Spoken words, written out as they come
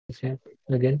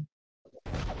again?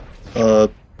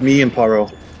 Me and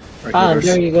Paro.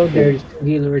 There you go. There's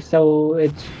healers, so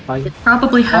it's fine. It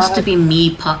probably has to be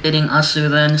me pocketing Asu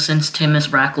then, since Tim is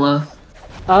Rakla.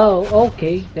 Oh,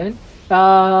 okay then.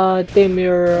 Tim,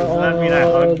 you're Does that mean I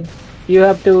hug? you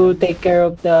have to take care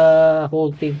of the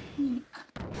whole team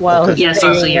while Yes,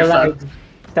 also staying you're alive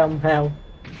fucked. somehow.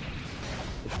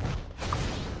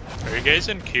 Are you guys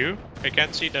in queue? I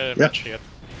can't see the match yet.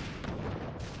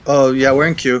 Oh yeah, we're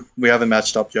in queue. We haven't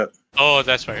matched up yet. Oh,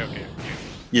 that's right. Okay.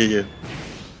 Yeah.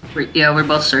 Yeah, we're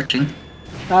both searching.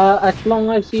 As long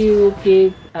as you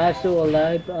keep Asu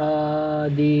alive,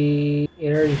 the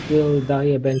heirs will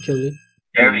die eventually.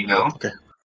 There we go. Okay.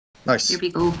 Nice. Here we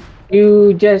go.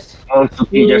 You just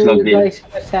Suki just logged in. guys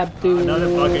just have to. Another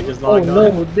bucket just Oh logged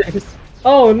no! on.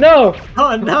 Oh no!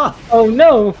 Oh no! Oh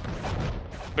no!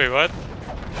 Wait, what?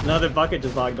 Another bucket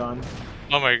just logged on.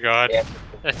 Oh my god. Yeah.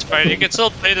 That's fine. You can still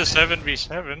play the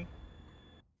 7v7.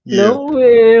 Yeah. No,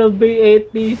 it'll be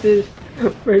 8 pieces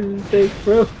for the sake,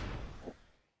 bro.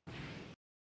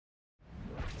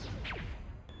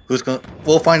 Who's gonna?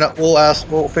 We'll find out. We'll ask.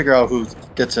 We'll figure out who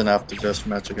gets in after this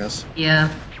match, I guess. Yeah.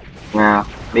 Yeah,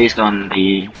 based on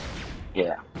the...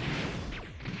 Yeah.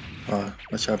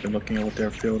 Let's have been looking at what they're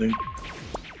fielding.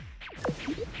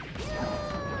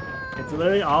 It's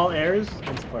literally all airs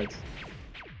and supports.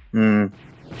 Hmm.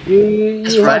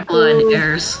 It's You have Rakla and to,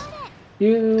 airs.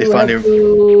 you They have find their-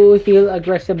 to heal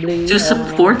aggressively. 2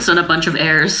 supports and a bunch of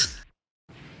airs.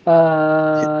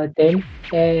 Tim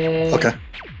and Okay.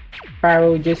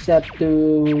 Pharaoh just have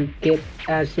to keep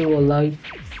Asu alive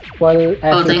while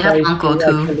Asu they have tries Uncle to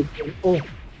too. actually kill. Oh,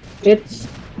 it's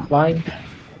fine.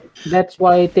 That's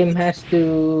why Tim has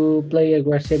to play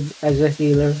aggressive as a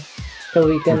healer, so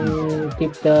he can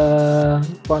keep the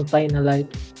front line alive.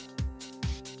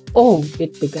 Oh,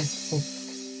 it began. Oh.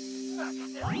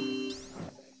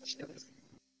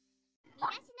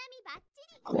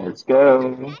 Let's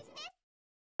go.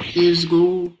 Let's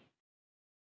go.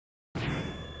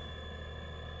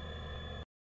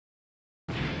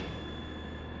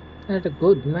 That's a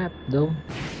good map, though.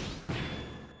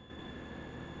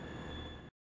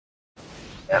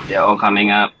 Yep, they're all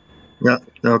coming up. Yeah,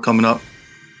 they're all coming up.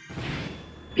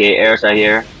 Okay, airs are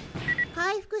here.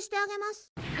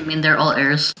 I mean, they're all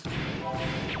airs.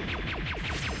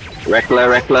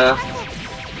 Rekla.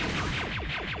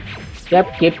 Yep,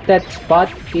 keep that spot.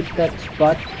 Keep that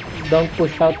spot. Don't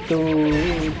push out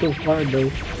too far,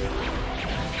 though.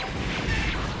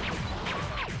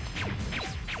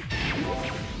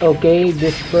 Okay,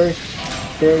 disperse.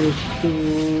 There's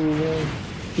two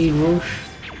heroes.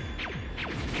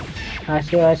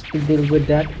 Asha has to deal with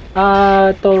that.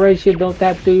 Torres, you don't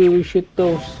have to shoot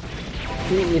those.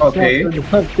 It's Okay. not good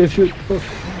enough to shoot those.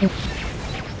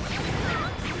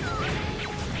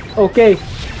 Okay.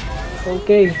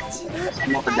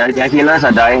 The healers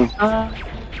are dying.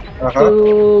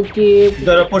 To keep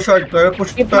Gotta push hard, gotta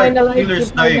push mine hard. alive, Healers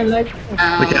keep mine dying. alive.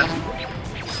 We can't.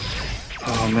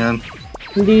 Oh man.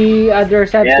 The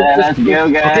others have Yeah, to let's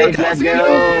go, guys. Let's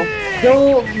go.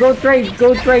 Go trade.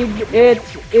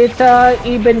 It's a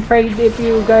even trade if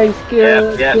you guys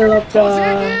kill up the.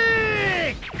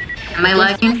 Am I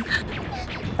lagging?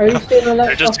 Are you still alive?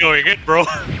 They're just going in, bro.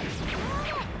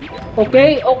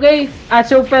 Okay.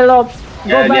 Asu fell off.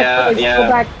 Go back.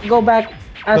 Yeah. Go back.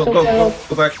 Asu fell off.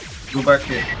 Go back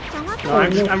here.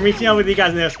 No, I'm reaching out with you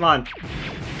guys in their spawn.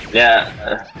 Yeah.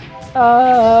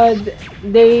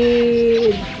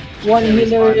 They one They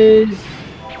healer respawn. is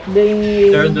they.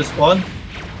 They're in the spawn.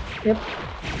 Yep.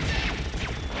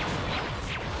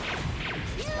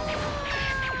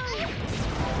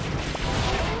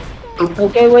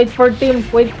 Okay, wait for team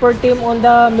on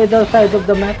the middle side of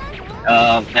the map.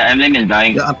 The emblem is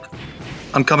dying. Yeah,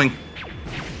 I'm coming.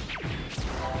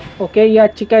 Okay,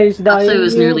 Yachika is dying. Atsu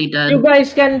is nearly dead. You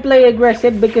guys can play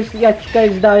aggressive because Yachika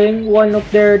is dying. One of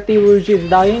their T-Rouge is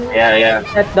dying. Yeah.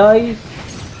 That dies.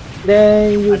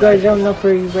 Then you guys are on a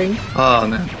free range. Oh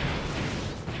man.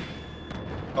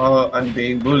 Oh, I'm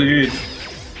being bullied.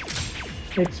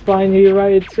 It's fine,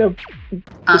 Hira. It's a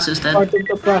Asu's dead. part of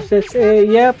the process.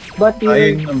 Yep, but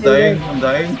I'm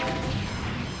dying.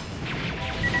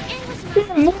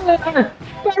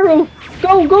 Pharaoh,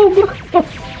 go!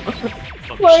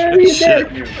 Why are you there?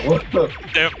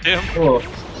 Damn. Oh,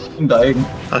 I'm dying.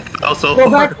 Also. Go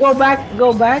back.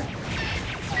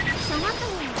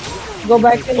 Go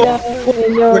back in your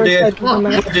Where side of the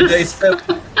map. did I step?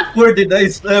 Where did I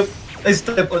step? I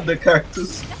step on the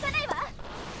cactus.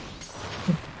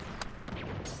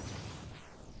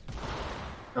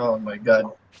 Oh my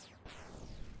god.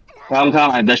 Come,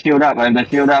 I have the shield up.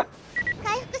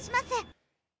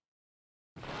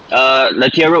 The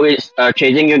hero is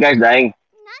chasing you guys dying.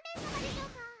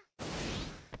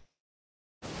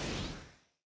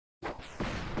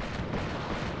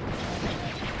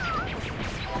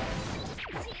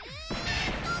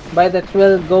 By that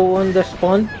will go on the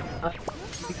spawn.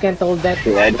 You can't hold that.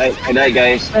 Okay, I died,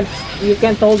 guys. You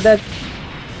can't hold that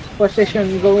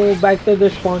position. Go back to the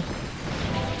spawn.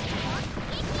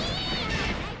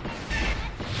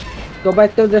 Go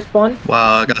back to the spawn.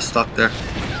 Wow, I got stuck there.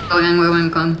 Going,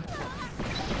 come.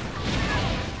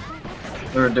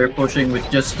 They're pushing with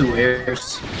just 2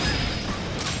 airs.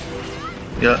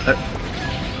 Yeah.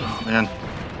 Man.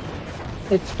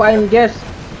 It's fine. Just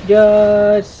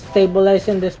stabilize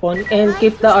in the spawn and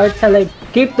keep the arts alive.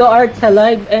 Keep the arts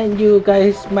alive, and you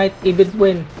guys might even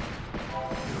win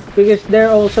because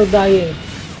they're also dying.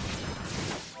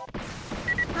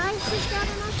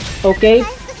 Okay.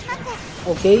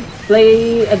 Okay.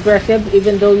 Play aggressive,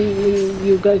 even though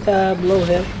you guys have low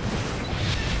health.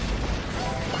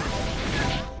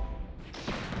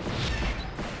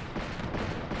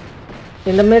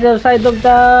 In the middle side of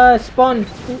the spawn.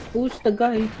 Who's the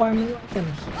guy farming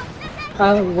items?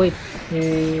 Wait.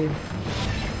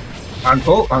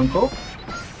 Uncle?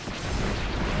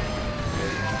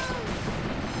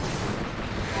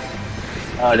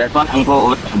 There's one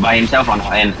uncle by himself on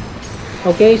our end.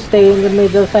 Okay, stay in the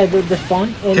middle side of the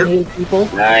spawn and heal people.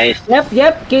 Nice.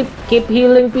 Yep. Keep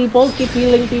healing people. Keep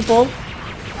healing people.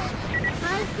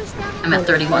 I'm at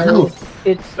 31 health.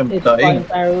 It's fine,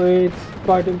 Pyro. It's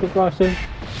part of the process.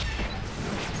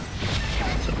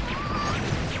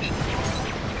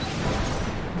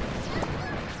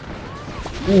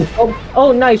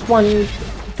 Oh, nice one,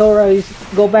 Tora.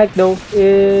 Go back though.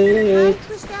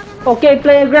 Okay,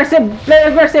 play aggressive.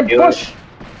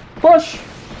 Push.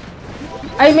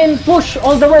 I mean, push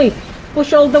all the way.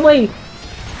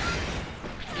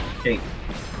 Okay.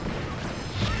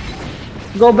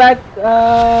 Go back,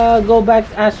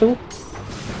 Asu.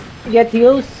 Get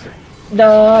heals.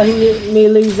 The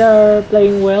melees are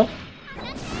playing well.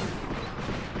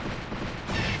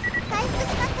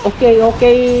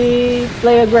 Okay.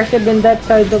 Play aggressive in that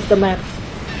side of the map.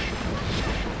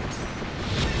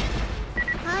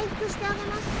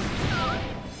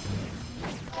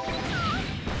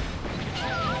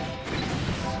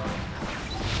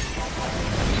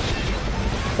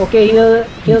 Okay,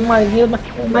 heal mine,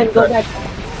 go back.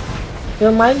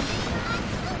 Heal mine.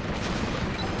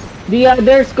 The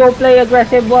others go play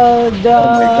aggressive while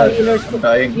the healers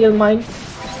heal mine.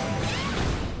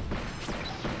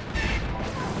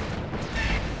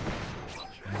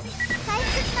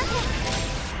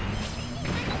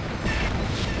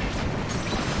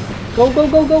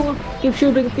 Go. Keep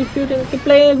shooting. Keep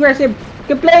playing aggressive,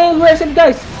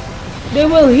 guys. They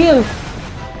will heal.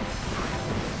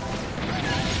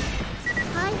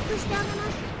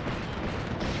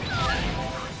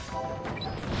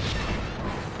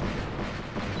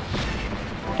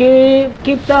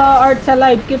 Keep the arts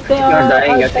alive. Keep the arts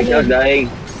alive.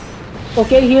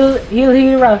 Okay, heal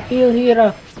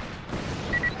Hira.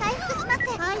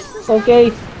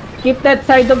 Okay, keep that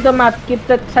side of the map.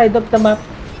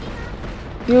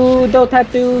 You don't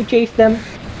have to chase them.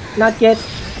 Not yet.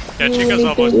 Yeah, Chica's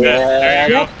almost dead. There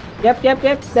you go.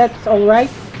 Yep. That's alright.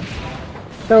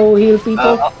 So heal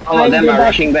people. All of them are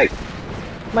rushing back.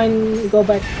 Mine, go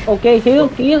back. Okay, heal.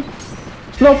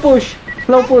 Slow push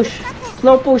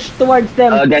towards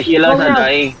them. The healers are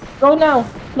dying. Go now.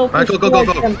 Slow push Go.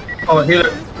 them. Oh,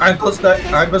 healer. Uncle's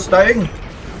dying.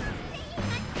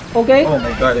 Okay. Oh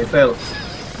my god, I fell.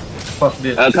 Fuck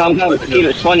this. Come.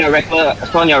 Spawn your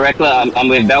Reckler. I'm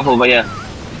with Belf over here.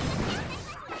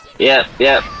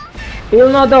 Yep. Heal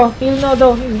Nodo. He's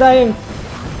dying.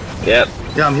 Yep.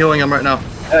 Yeah, I'm healing him right now.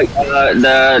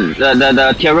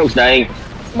 The T-Rook's dying.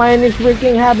 Mine is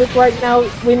wreaking havoc right now.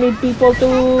 We need people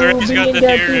to He's be got in the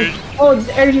there tears. too. Oh,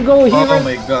 there you go, Hero. Oh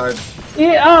my god.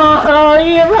 Hero.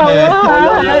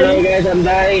 No, guys, I'm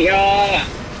dying.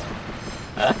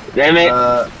 Damn it.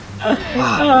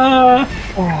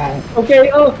 Okay,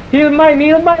 heal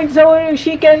mine so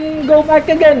she can go back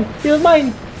again. Heal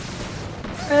mine.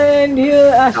 And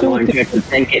heal Asu. Come on, try to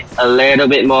tank it a little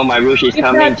bit more. My Rouge is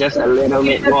coming just a little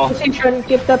bit more.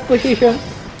 Keep that position.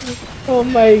 Oh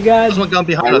my god. There's one gun My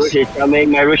behind us. Rouge is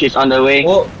coming. My Rouge is on the way.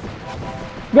 Oh,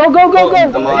 Go.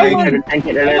 Come on, try to tank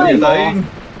it a little bit more. dying.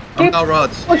 I'm out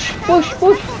rods. Push.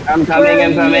 I'm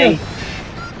coming.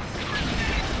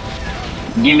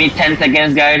 Give me 10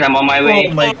 seconds, guys. I'm on my way.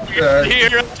 Oh my god.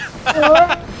 Here.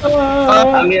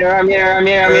 I'm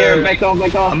here. Back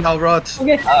off. I'm out rods.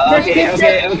 Okay,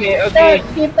 Okay.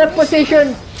 keep that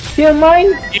position. Heal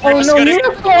mine. Oh no, gonna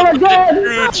Hero again.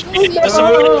 Rouge.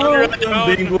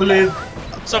 I'm being bullied.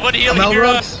 Somebody heal Come out,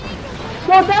 Hira! Rocks.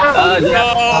 Go down!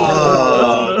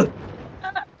 No!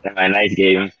 Nice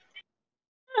game.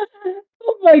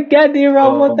 Oh my god, Hira,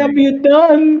 Oh what my have you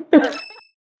done? That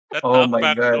Oh my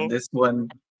knockback god, though. this one.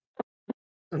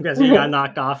 I'm guessing you got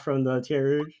knocked off from the tier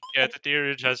rouge. Yeah, the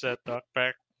Rouge has that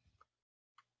knockback.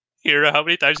 Hira, how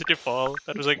many times did you fall?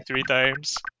 That was like 3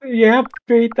 times. Yep,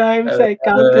 3 times I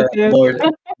counted it.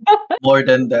 More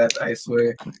than that, I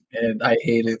swear. And I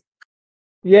hate it.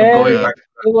 I'm Yeah, going Yeah. back.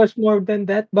 it was more than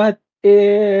that, but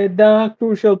the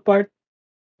crucial part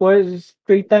was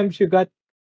 3 times you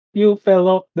fell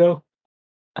off though.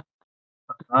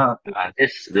 Ah,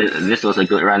 This was a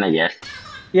good run, I guess.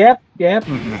 Yep.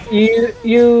 mhm.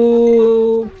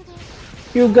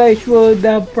 You guys would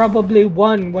have probably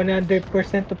won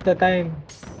 100% of the time.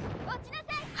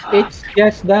 It's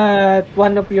just that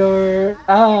one of Kira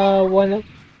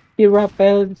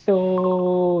fell,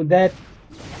 so that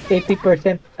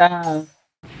 80%,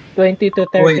 20 to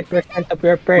Wait, 30% of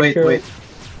your wait, pressure. wait.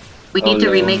 We Oh, need to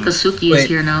no. remake Kazuki is Wait.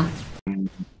 here now.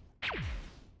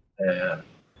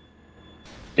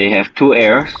 They have 2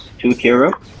 airs, 2 tier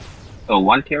ropes. Oh,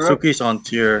 1 tier rope. Suki's on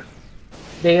tier.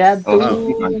 They have Oh, to.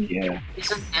 Suki's on tier.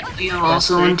 Isn't Envio That's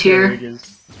also 3 in tier? rouges.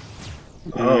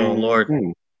 Oh lord.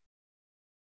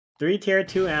 3 tier,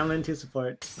 2 Amlin, 2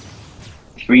 support.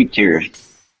 3 tiers.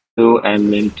 2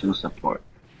 and then 2 support.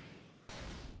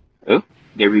 Oh,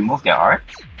 they removed their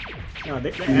arts? No, the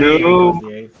No. goes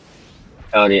the 8th.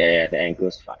 Oh, yeah, the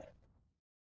ankle's fine.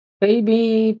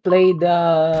 Maybe play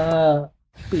the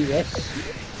PS.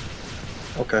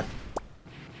 Okay.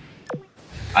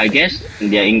 I guess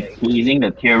they're increasing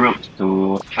the tier ropes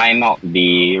to time out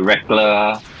the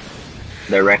regular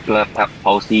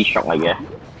palsy shock, I guess.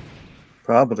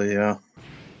 Probably, yeah.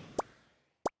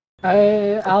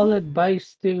 I'll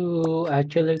advise to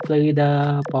actually play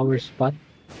the power spot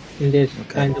in this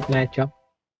kind of matchup.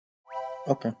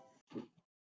 Okay.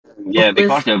 Yeah,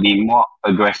 because they'll be more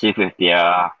aggressive with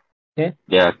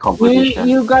their composition.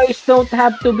 You guys don't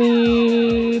have to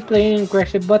be playing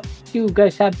aggressive, but you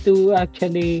guys have to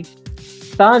actually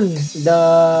stun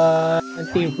the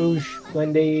Team Rouge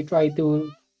when they try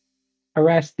to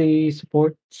harass the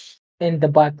supports in the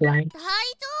back line.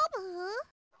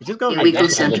 You just go Yeah, we go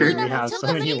because center. we have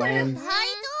so many lands.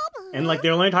 And like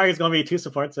their only target's gonna be 2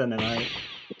 supports and then like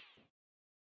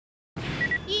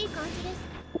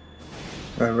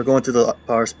Alright, we're going to the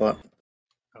power spot.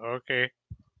 Okay.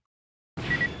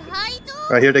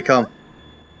 Alright, here they come.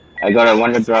 I got a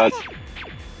wonder drug.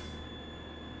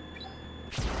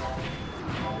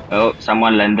 Oh,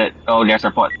 someone landed. Oh, their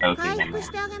support. Okay, never mind.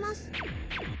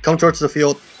 Come towards the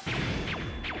field.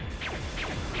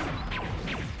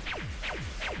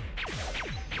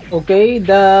 Okay,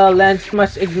 the Lance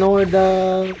must ignore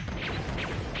the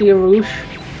T Rouge.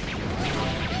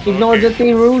 Ignore the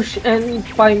T Rouge and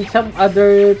find some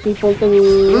other people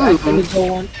to actually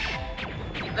go on.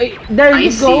 Hey, there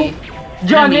you go!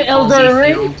 Johnny Elden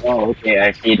Ring! Oh, okay,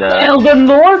 I see the... Elden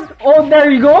Lord! Oh, there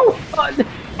you go!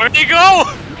 Where'd he go?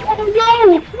 Oh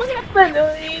no! What happened?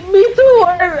 Me too!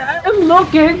 I'm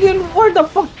looking and where the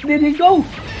fuck did he go?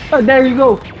 Oh, there you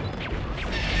go.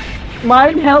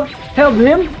 Mine, help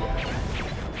him!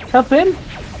 Help him!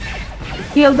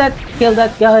 Kill that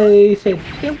guy, Sid.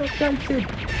 Kill that guy, Sid.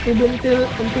 Until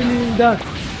he's done.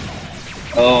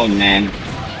 Oh, man.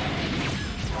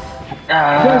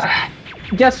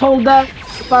 Just hold the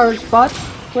power spot.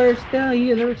 Where's the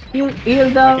healers? Heal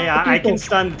the okay, I people. can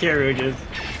stun the tier rouges.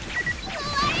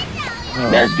 Oh,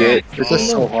 That's good. This is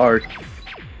so hard.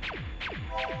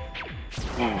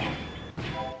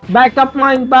 Back up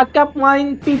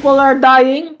mine. People are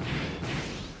dying.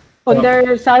 On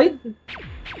their side.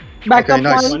 Back Okay, up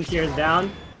nice. mine. 1 tier's down.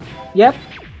 Yep.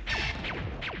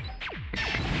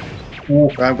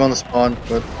 I'm gonna spawn,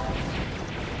 but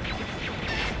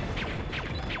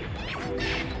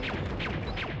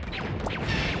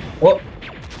Oh,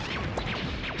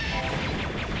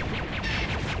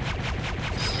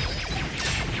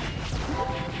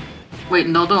 Wait,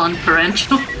 Nodo on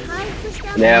Parental?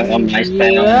 Yeah, my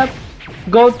spell. Yep.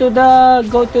 Go to the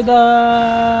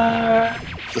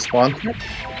the spawn.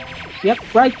 yep,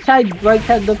 right side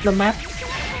of the map.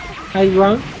 High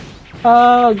ground.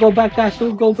 Go back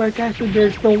Kasu.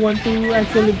 There's no one to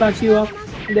actually back you up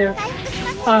there.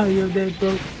 Ah, you're dead,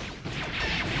 bro.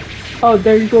 Oh,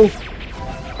 there you go.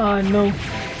 Ah, no.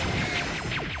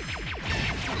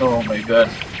 oh my god.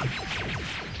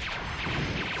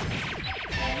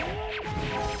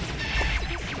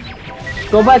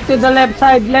 Go back to the left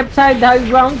side, high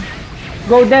ground.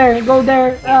 Go there. Go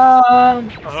there.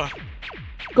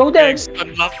 Thanks,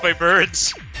 unlocked by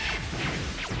birds.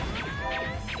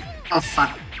 Oh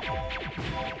fuck.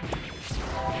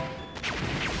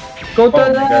 Go to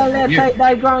Oh the my God, left here. side,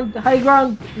 high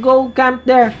ground. Go camp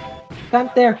there.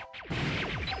 Camp there.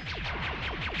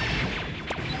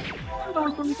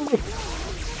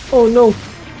 Oh no.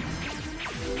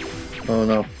 Oh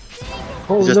no.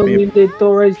 Oh Just no, me. we need to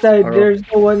right side.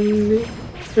 Aro.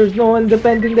 There's no one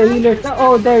defending the healers.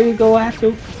 Oh, there you go,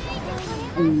 Asu.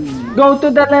 Go to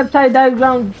the left side, high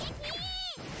ground.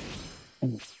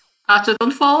 Asu,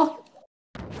 don't fall.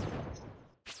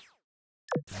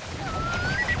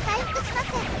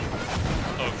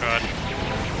 Oh god.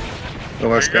 Oh, we're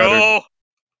There you scattered. go!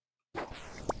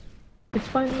 It's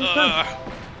fine, it's fine. Uh,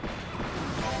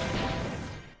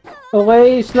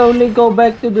 Okay, slowly go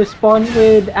back to the spawn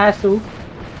with Asu.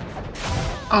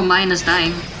 Oh, mine is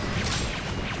dying.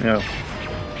 Yeah.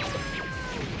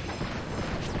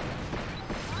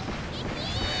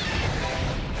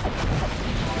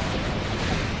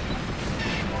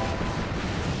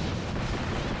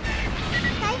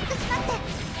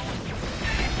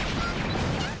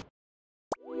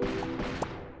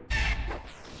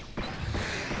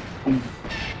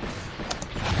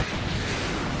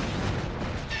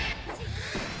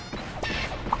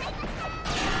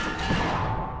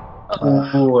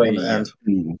 Oh, What an yeah.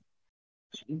 end.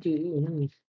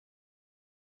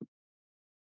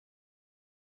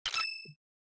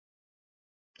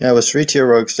 Yeah, with 3-tier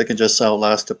rogues, they can just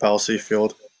outlast the Palsy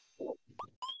field.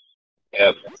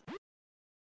 Yep.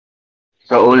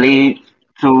 So only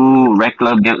two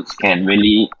regular builds can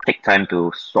really take time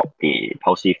to swap the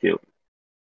Palsy field.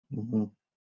 Mm-hmm.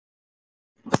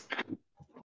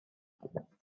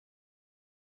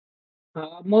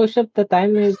 Most of the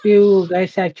time, if you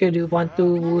guys actually want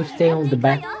to stay on the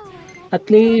back, at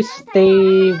least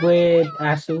stay with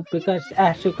Asu because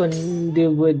Asu can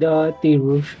deal with the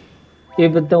T-Rouge,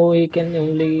 even though he can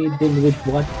only deal with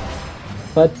one.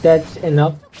 But that's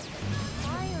enough.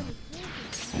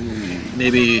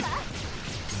 Maybe.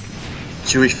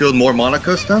 Should we field more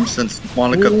Monica stems since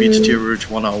Monica beats Tier Rouge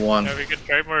 1-on-1? yeah, we can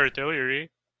try more artillery.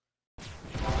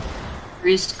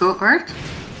 Priest, go art.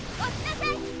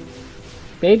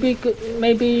 Maybe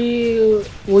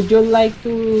would you like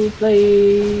to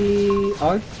play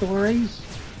Art or Race?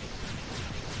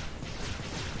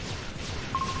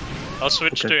 I'll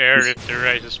switch Okay. to air if the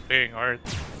Rise is playing hard.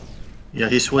 Yeah,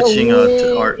 he's switching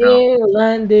to art now.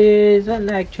 Land is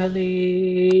an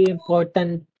actually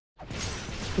important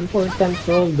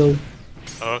role though.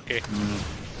 Okay.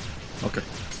 Okay.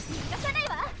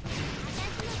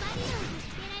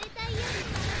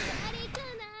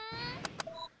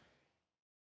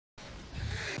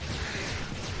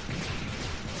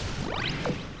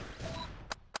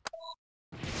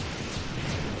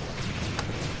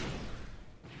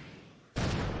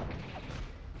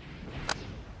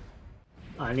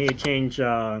 I need to change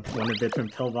one of bit from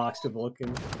Pillbox to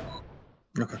Vulcan.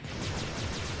 Okay.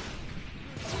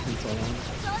 Been so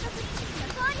long.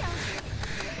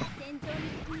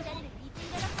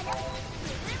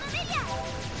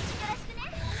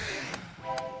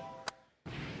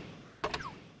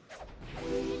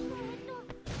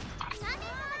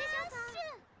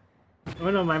 Oh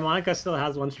no, my Monica still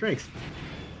has one strength.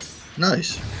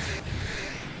 Nice.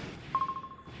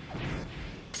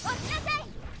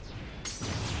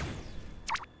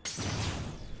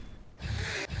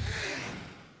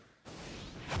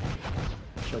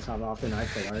 Shows how often I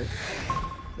play art.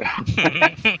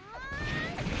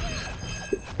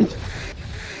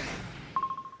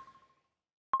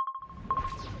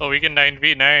 Oh, we can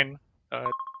 9v9.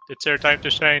 It's our time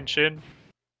to shine, Shin.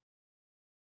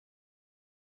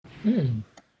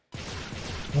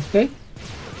 Okay.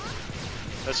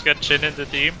 Let's get Shin in the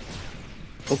team.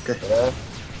 Okay.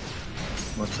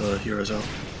 Let's heroes out.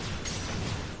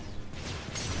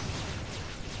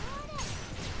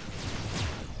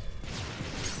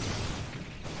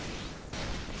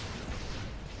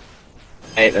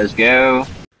 Hey, let's go.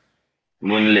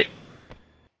 Moonlit.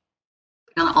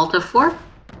 Gonna Alt F4?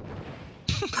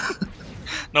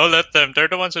 No, let them. They're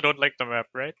the ones who don't like the map,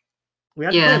 right? We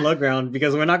have Yeah. to play low ground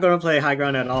because we're not going to play high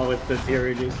ground at all with the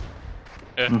theories.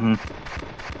 Mm-hmm.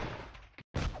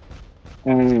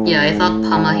 Yeah, I thought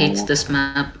Pama hates this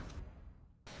map.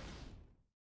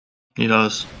 He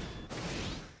does.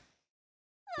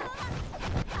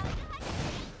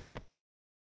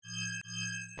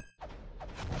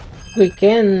 We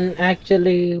can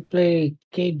actually play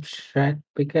Cage Strat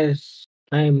because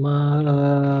I'm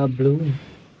blue.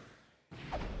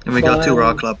 And we got two But-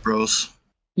 Rock Club bros.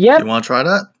 Yep. You want to try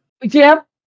that? Yep.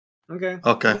 Okay.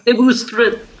 Okay. They boosted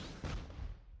it.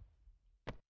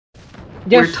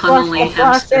 Just trust tunneling the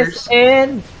process hamsters.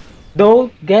 and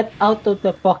don't get out of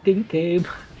the fucking cave.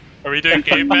 Are we doing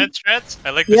caveman strats?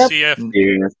 I like the Yep. CF.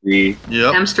 Seriously.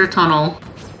 Yep. Hamster tunnel.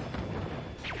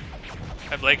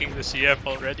 I'm liking the CF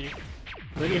already.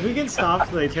 Like, if we can stop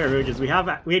the Terraruges,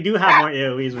 we do have more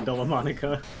AoEs with double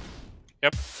Monica.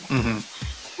 Yep.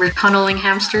 We're tunneling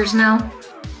hamsters now.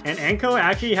 And Anko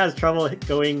actually has trouble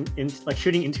going in, like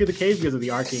shooting into the cave because of the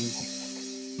arcing.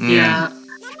 Yeah.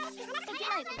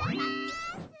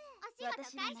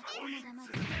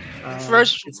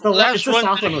 First, it's the last one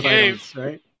south to one the with cave. items,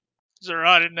 right? It's a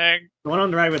rotten egg. The one on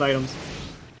the right with items.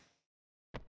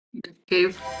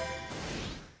 Cave.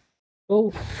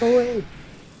 Go away.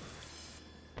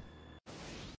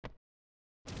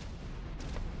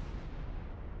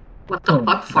 What the fuck,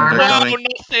 They're farm? Wow, coming.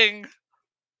 nothing.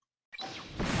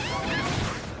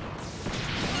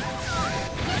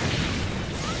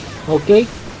 Okay.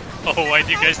 Oh, why'd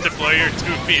you guys deploy your 2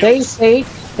 Stay fields? safe.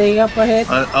 Stay up ahead.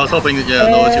 I was hoping that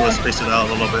Loyalty would space it out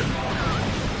a little bit.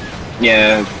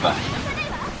 Yeah, but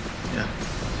Yeah.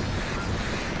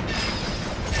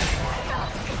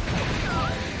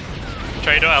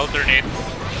 Try to alternate.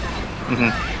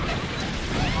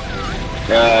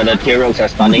 the T-Rex are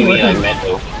stunning me like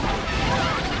metal.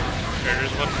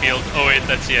 There's one field. Oh wait,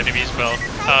 that's the enemy spell.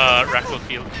 Rackle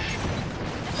field.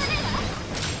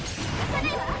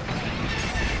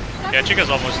 Yeah, Chica's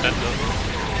almost dead though.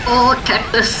 Oh,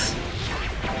 cactus.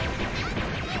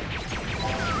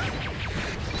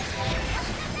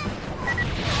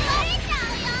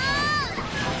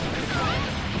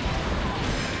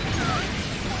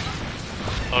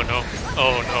 Oh no.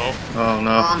 Oh no. Oh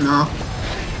no. Oh no.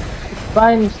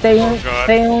 Fine. Stay Oh, God.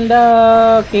 stay on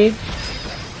the cave.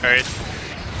 Alright.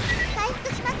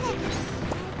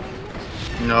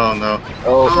 No, no.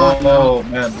 Oh, Oh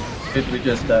man, did we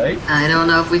just die? I don't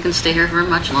know if we can stay here for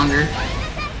much longer.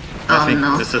 I Oh think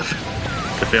no. this is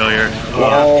a failure.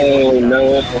 oh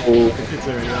no. It's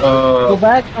a Go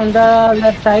back on the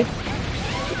left side.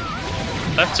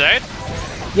 Left side?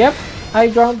 Yep. High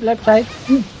ground left side.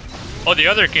 Oh, the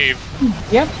other cave.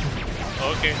 Yep.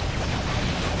 Okay.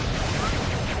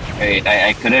 Wait,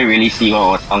 I couldn't really see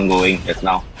what was ongoing just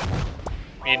now.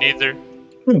 Me neither.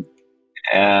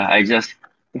 I just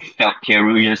felt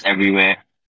T-Rex everywhere.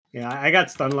 Yeah, I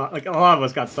got stun locked. Like a lot of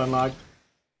us got stun locked.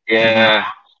 Yeah.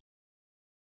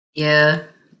 Yeah.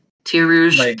 Tea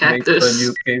Rouge, Like wait for the cactus.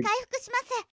 new cave.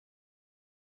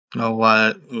 Oh,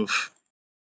 what? Oof.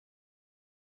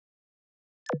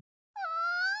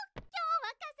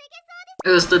 It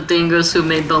was the dingoes who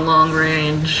made the long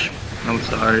range. I'm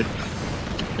sorry.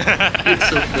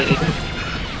 It's okay.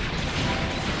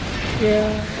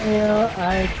 Yeah,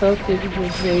 I thought it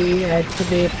was very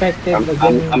actually effective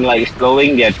I'm like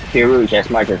slowing their T-Rex as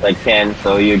much as I can,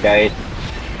 so you guys,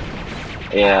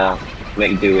 yeah,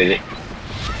 make do with it.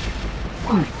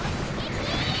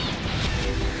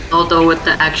 Although with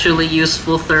the actually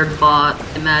useful third bot,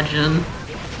 imagine.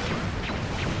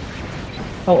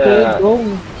 Okay, Yeah. go.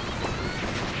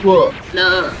 Whoa.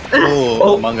 No.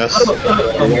 Oh, Among Us.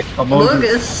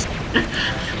 Amogus.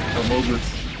 Amogus.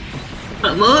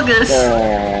 Amogus.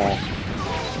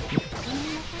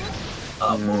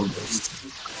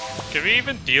 Amogus. Can we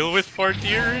even deal with 4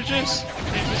 T-Rouges?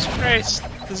 Jesus Christ.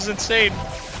 This is insane.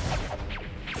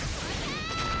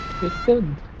 It's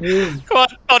good. Yeah. Come on.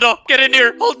 Oh no. Get in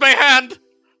here. Hold my hand.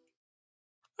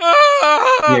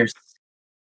 Ah! Years.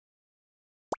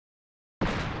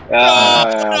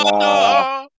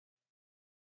 No!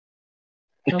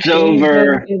 It's Okay, over.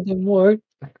 that didn't work.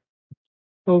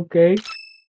 Okay.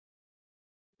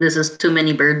 This is too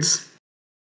many birds.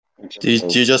 Do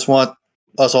you just want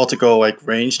us all to go like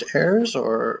ranged airs,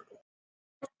 or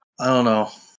I don't know.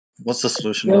 What's the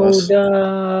solution to So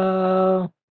us?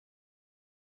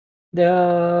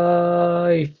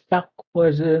 the shock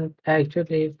wasn't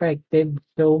actually effective,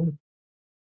 so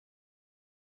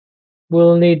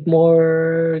we'll need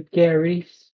more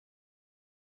carries.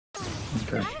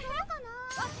 Okay.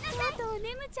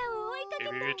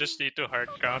 Maybe we just need to hard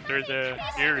counter the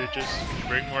T-Rouges.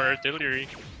 Bring more artillery.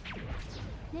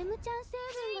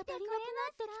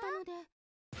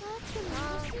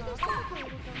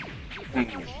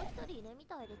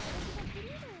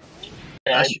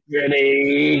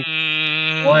 Really?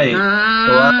 Why?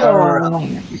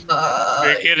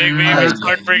 You're kidding me? We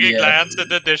start bringing lands and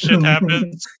then this shit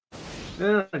happens.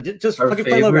 No, just Our fucking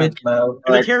play low ground. favorite mouth.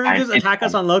 If the T-Rex attack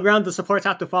us on low ground, the supports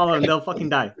have to follow and they'll fucking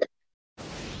die.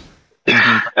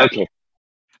 Okay.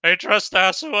 I trust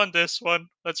Asu on this one.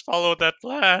 Let's follow that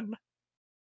plan.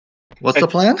 What's the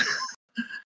plan?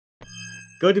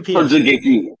 Go to PS.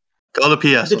 Ozugeki. Go to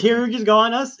If PS. the T-Rex go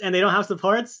on us and they don't have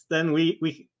supports, then we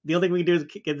the only thing we do is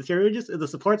get the T-Rex. If the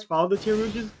supports follow the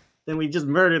T-Rex, then we just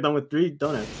murder them with 3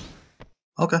 donuts.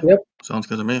 Okay. Yep. Sounds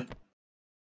good to me.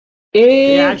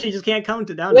 They If actually just can't count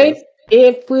it down to wait, us.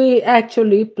 if we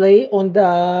actually play on the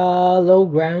low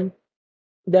ground,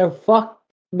 they're fucked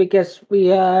because we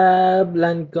have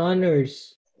land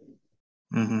gunners.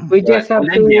 Mm-hmm. We But just have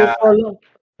wouldn't to their prolong.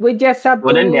 We just have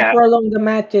wouldn't to their prolong the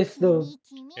matches, though.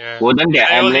 Yeah. wouldn't their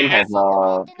I emblem only have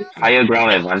a higher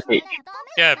ground advantage?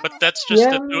 Yeah, but that's just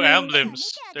Yeah. the two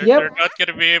emblems. They're Yep. not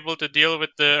gonna be able to deal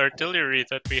with the artillery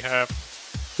that we have.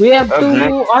 We have Okay.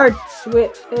 two arts.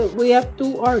 We have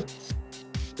two arts.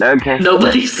 Okay.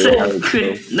 Nobody Let's see how said it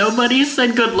good. goes. Nobody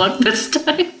said good luck this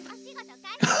time.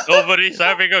 Nobody's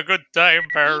having a good time,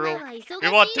 Barrel. We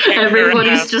want to kick your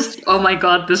Everybody's ass. just, oh my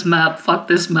god, this map. Fuck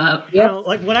this map. I don't know,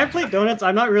 like when I play donuts,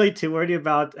 I'm not really too worried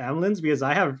about emblems because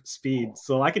I have speed,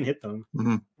 so I can hit them.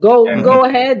 Mm-hmm. Go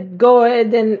ahead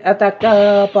and attack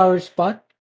the power spot.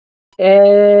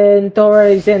 And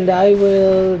Torres and I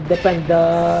will defend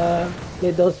the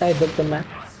middle side of the map.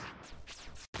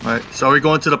 Right. So are we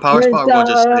going to the power Since spot? Or we'll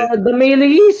just stay. the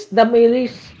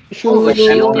melees Oh, should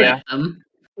shield yeah. them.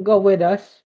 go with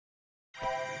us.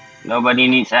 Nobody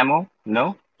needs ammo?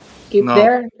 No? Keep No.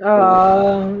 there.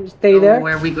 Stay So there.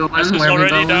 where we going? This is Where we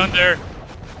already going? down there.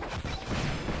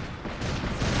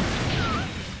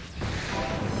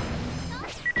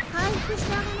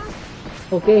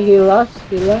 Okay, heal us.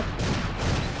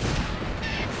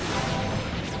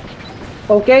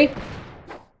 Okay.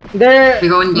 We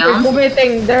going down?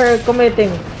 They're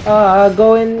committing.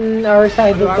 Go in our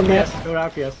side Go of to the map. RPS. Go to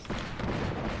RPS.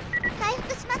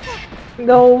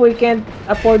 No, we can't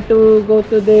afford to go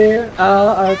to their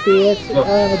RPS.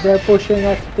 They're pushing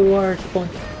us to our spawn.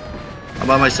 I'm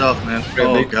by myself, man. Oh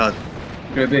Really? god.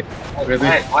 Grab it.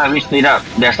 Why are we split up?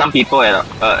 There's some people at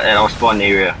our spawn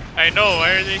area. I know.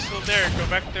 Why are they still there? Go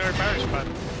back to our power spot.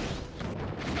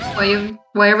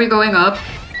 Why are we going up?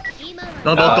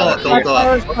 No, don't go. Don't go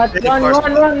Power up. spot. Hit power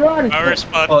spot. Run. Power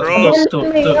spot, Oh, bro.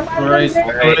 Torres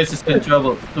is in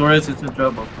trouble. Torres is in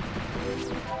trouble.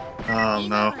 Oh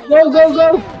no.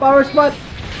 Go. Power spot.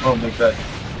 Oh my god.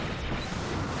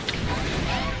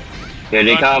 Here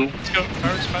they come. Let's go.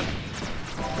 Power spot.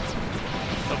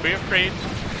 Don't be afraid.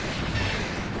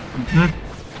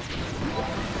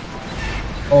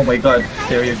 Oh my god.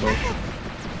 There you go.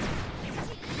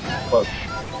 Fuck.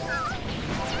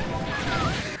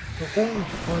 Okay.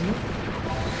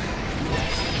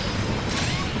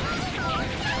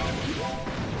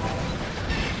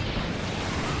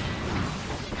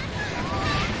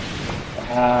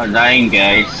 Dying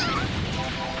guys.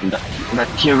 The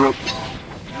hero.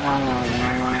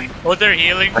 Oh, they're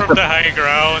healing from the high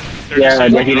ground. They're Yeah,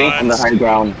 just they're healing from the high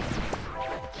ground.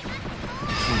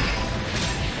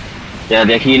 Yeah,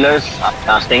 the healers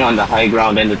are staying on the high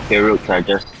ground, and the Teruks are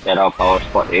just at our power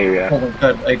spot area. Oh my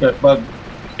god, I got bugged.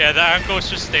 Yeah, the Anko's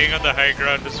just staying on the high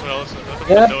ground as well, so none of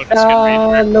Yep, the donuts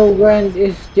can reach low ground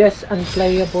is just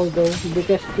unplayable though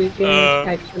because we can Uh,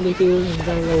 actually heal in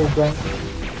the low ground.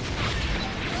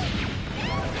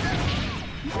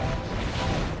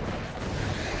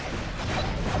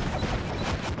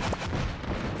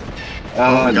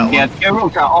 The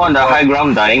Teruks are on the high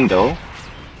ground dying though.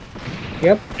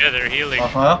 Yep. Yeah, they're healing.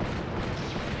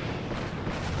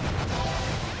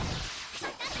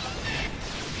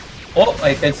 Oh,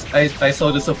 I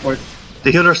saw the support.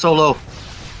 The healer's so low.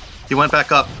 He went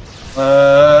back up.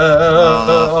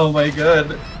 Oh my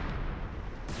god.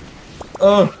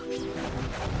 Oh.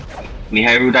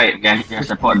 Miharu died, their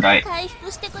support died.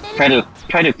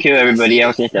 Try to kill everybody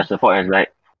else since their support has died.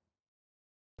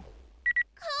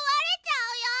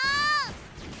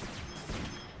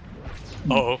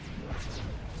 Uh-oh.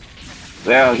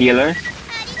 Where are healers?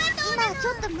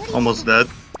 Almost dead.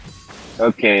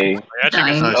 Okay.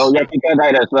 Dying. Nice. Oh, Yakika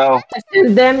died as well.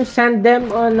 Send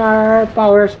them on our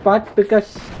power spot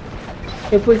because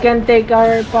if we can take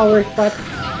our power spot,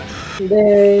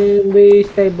 then we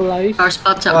stabilize. Our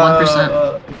spot's at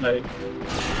 1%.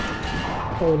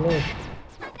 Oh no.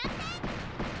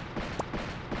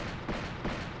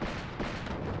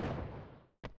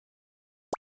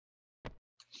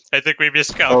 I think we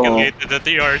miscalculated that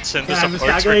the arts and the Yeah, I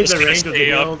supports were miscalculated just the gonna range of the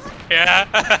stay up. build.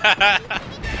 Yeah.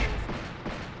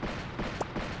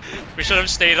 We should have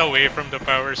stayed away from the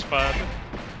power spot.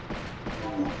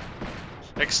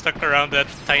 Like stuck around that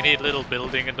tiny little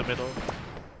building in the middle.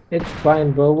 It's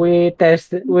fine, bro. We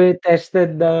tested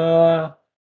the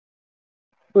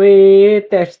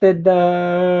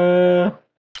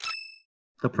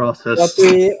process. But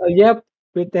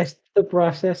we tested the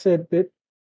process and it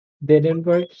didn't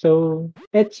work, so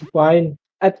it's fine.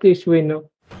 At least we know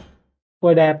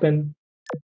what happened.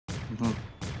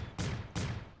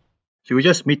 Should we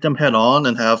just meet them head on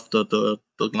and have the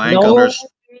line No, gunners?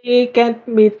 We can't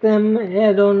beat them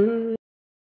head on.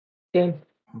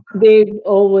 They've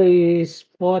always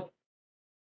fought.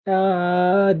 You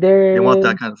want They're.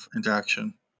 that kind of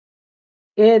interaction.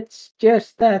 It's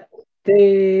just that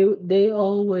they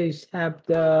always have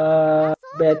the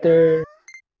better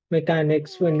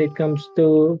mechanics when it comes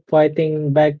to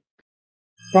fighting back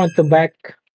front to back.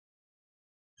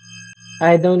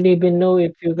 I don't even know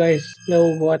if you guys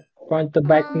know what front to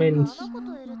back means.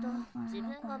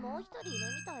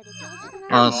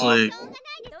 Honestly,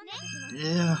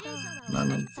 yeah. I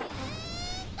mean,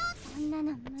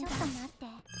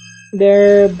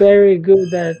 They're very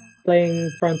good at playing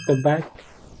front to back.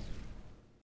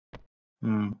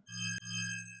 hmm.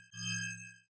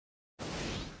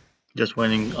 Just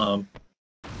waiting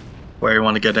where you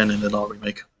want to get in the all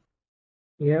remake.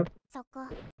 Yep.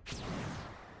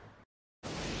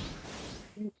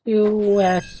 If you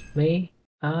ask me,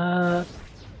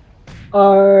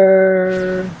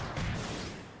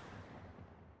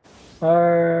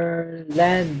 our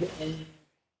land and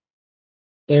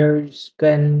airs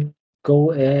can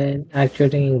go and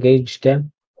actually engage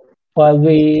them while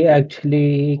we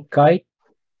actually kite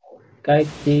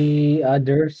the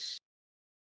others.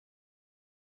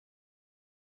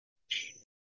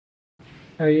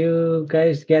 Are you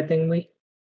guys getting me?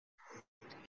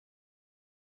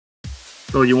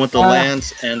 So you want the Uh,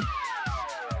 lands and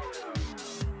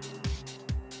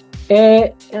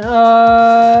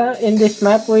in this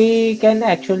map we can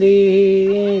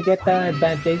actually get the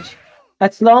advantage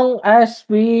as long as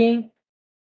we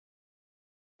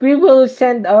will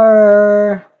send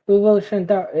our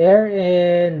air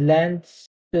and lands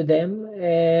to them,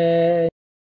 and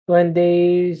when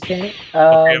they send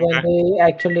Okay, when okay. they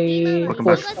actually welcome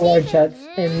back. push towards us,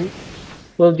 and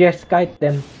we'll just kite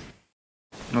them.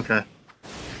 Okay.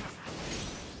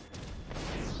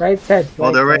 Right side, Well,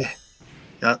 right they're right. side.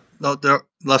 Yeah. No, they're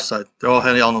left side. They're all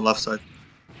heading on the left side.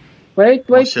 Wait,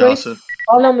 Oh shit! Also,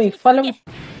 follow me, follow me.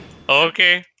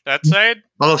 Okay, that side.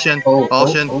 follow Shin. Oh, Follow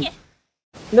oh, Shin. oh.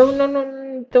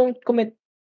 No, don't commit.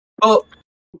 Oh,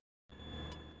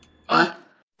 What?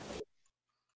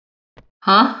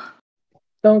 Huh?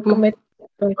 Don't Who- commit.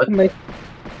 Don't What? commit.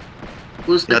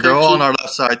 Who's the Yeah, they're all on Kachi? our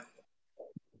left side.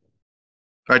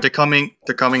 Right, they're coming.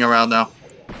 They're coming around now.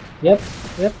 Yep,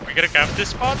 We gonna cap this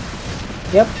spot.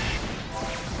 yep.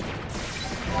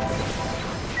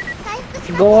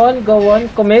 Go on,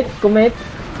 commit.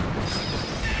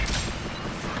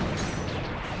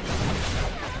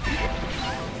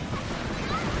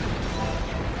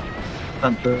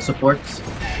 Hunter supports.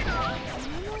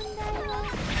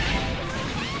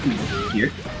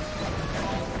 Here.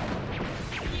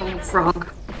 Oh, frog.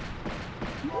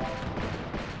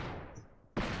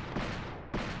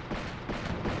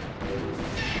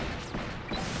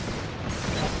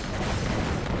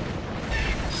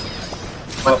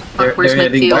 Oh, Where's they're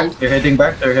heading midfield? back. They're heading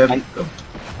back. They're heading. Go,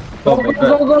 Oh my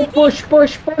god. go, push.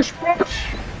 Push.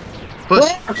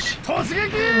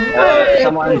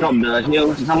 Someone drop the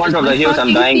heals. Someone drop the heals. I'm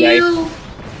Fucking dying, guys. feel.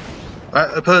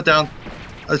 I put it down.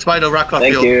 It's by the Rakla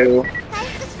Thank field. you.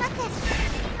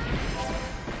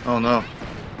 Oh no.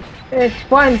 It's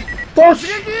fine. Push.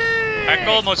 Back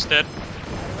almost dead.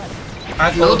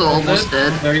 Dodo almost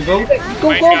dead. There you go.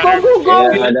 Go.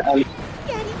 Yeah,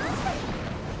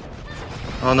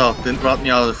 Oh no. Didn't route me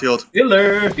out of the field.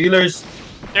 Healers.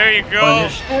 There you go.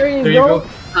 Punish. There you There you go.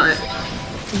 go.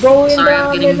 Go in Sorry,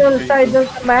 I'm the getting- middle side of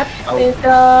the map. Ow. In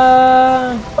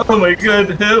the Oh my god,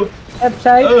 help. left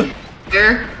side.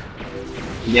 Where?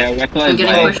 yeah, Rekla I'm is getting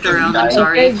dying. pushed around, I'm Dying.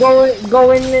 sorry. Okay,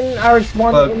 go in our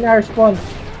spawn. Bug. In our spawn.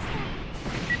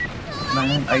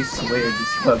 Man, I swear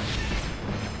this bug.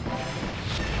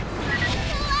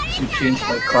 Should change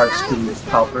my cards to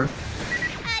pauper.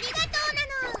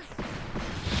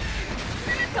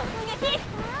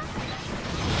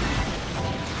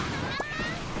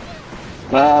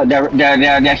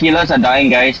 Their healers are dying,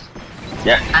 guys.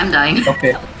 Yeah. I'm dying.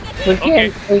 Okay.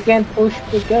 We can't push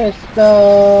because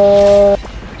the.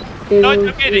 No, it's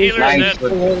okay, the healer Nice. is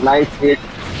dead. Nice hit.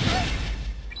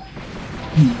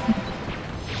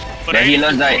 But The I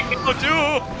healers need died. to go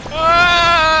too.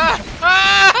 Ah!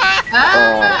 Ah!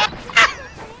 Ah!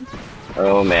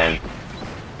 Oh man.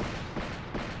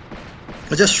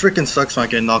 It just freaking sucks when I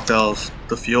get knocked out of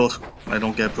the field. I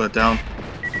don't get put down.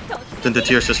 Then the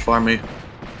tears just farm me.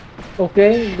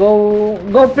 Okay, go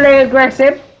play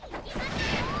aggressive.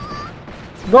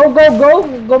 Go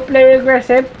play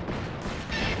aggressive.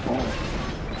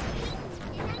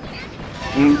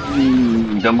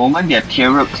 The moment their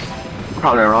T-Rex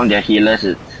crowd around their healers,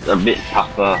 it's a bit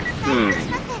tougher.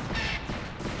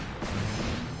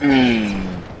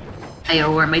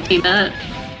 Ayo, where my team at?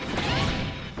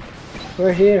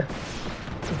 We're here.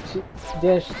 It's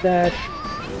just that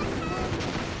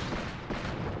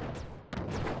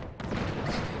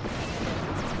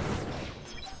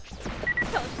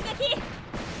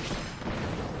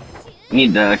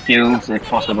Need the kills if go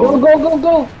possible.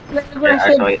 go. Play Yeah,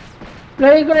 I saw aggressive. it.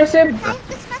 Play aggressive.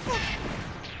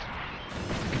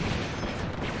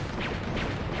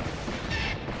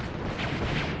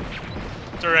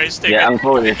 The rice take Yeah, it.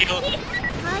 Uncle is. Heal.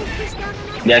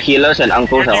 Their healers and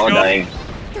uncles Here are you all go. dying.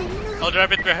 I'll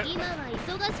drop it behind.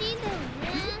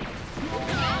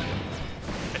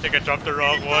 I think I dropped the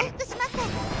wrong one.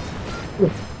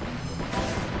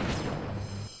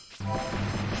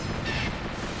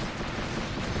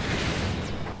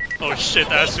 Oh shit,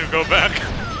 Asu, go back.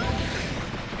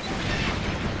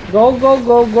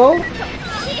 Go.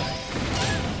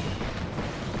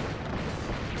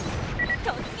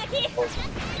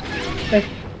 Like,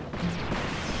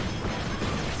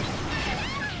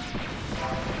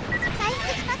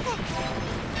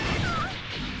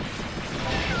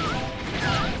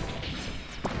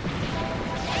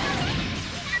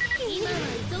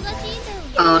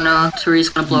 Oh no, Turi's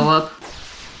gonna blow up.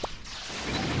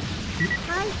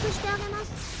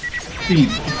 Speed.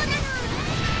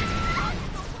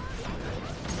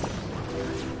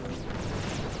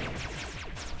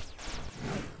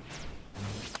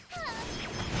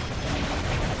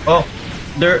 Oh,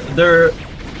 they're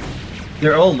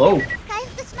all low.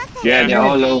 Yeah, they're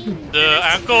all low. The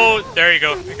ankle, there you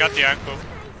go. I got the ankle.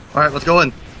 Alright, let's go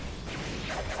in.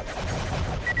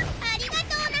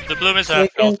 The bloom is we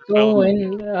half can health. go Well,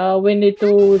 in. We need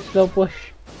to slow push.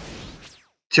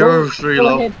 Tier 3 Go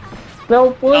low. ahead.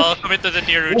 Slow push. I'll commit to the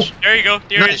tier rouge. There you go,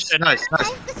 tier rouge. Nice.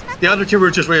 The other tier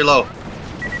root is really low.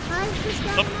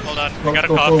 Oh, hold on. I Go- got a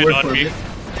go coffin forward on for a me. bit.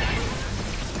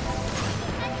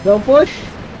 Slow push.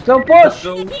 Slow Let's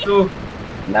push. go.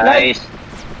 Nice.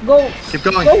 Go. Keep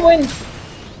going. Go in.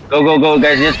 Go,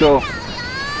 guys, just go.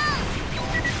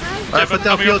 Alright, put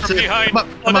down Coming up field from to behind. come up.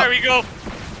 Oh, there we go.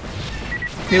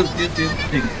 Kill.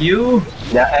 Thank you.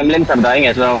 The emblems are dying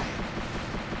as well.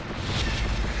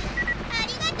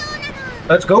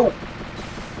 Let's go.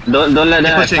 Don't let them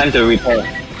have pushing. time to repair.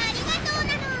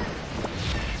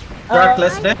 Crack,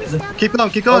 less dead. Keep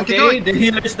going. Okay, the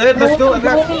healer's dead. Let's go.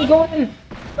 Go in.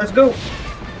 Let's go.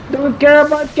 Don't care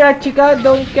about Kyachika.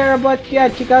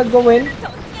 Go in.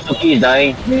 Suki is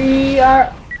dying. The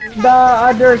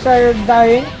others are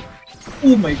dying.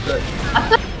 Oh my god.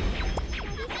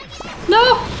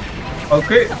 No!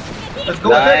 Okay. Let's go.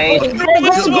 Nice. Ahead.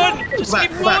 This one! Just back,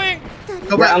 keep go back. going! Go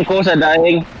The back. uncles are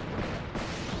dying.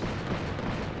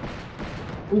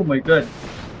 Oh my god.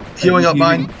 Healing up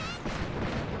mine.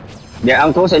 Their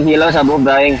uncles and healers are both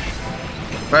dying.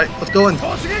 Right, let's go in.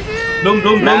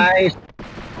 Long. Nice.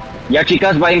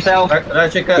 Yachika's by himself.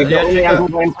 Rachika, He's the only uncle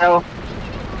Rachika. by himself.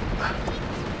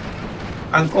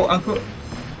 Uncle.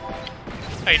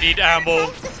 I need ammo.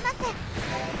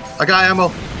 I got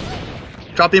ammo.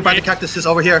 Drop in by the cactuses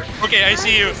over here. Okay, I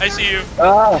see you.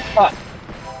 Oh, fuck.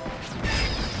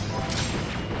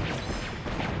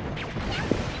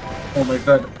 Oh my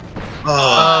god.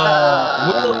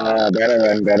 Oh, Better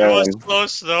run. It was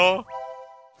close though.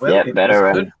 Well, Yeah, it better was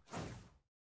run. good.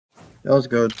 that was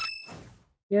good.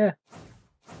 Yeah.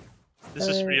 This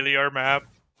is really our map.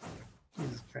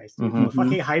 Jesus Christ. Mhm. The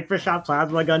fucking hyper shot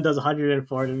plasma gun does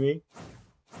 104 to me.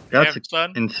 That's Damn,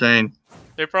 son. insane.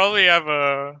 They probably have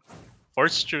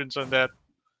force tunes on that.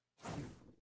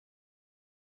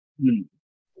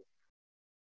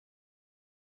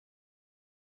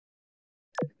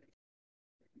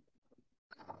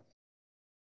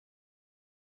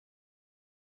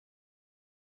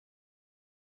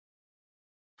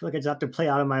 I feel like I just have to play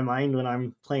out of my mind when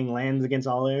I'm playing lands against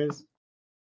all theirs.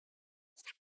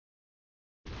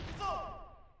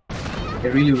 I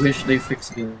really wish they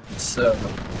fixed this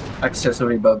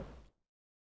accessory bug.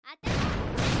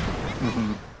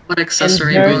 What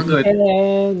accessory very bug? good.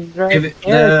 And right If it-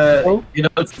 there.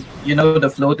 you know the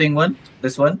floating one?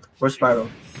 This one? Or Spiral?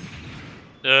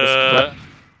 Next to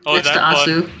That one.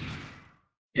 Asu.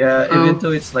 Yeah, Oh. even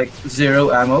though it's like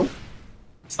 0 ammo,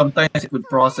 sometimes it would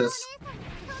process.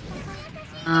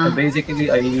 And basically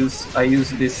I use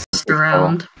this Just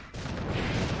around.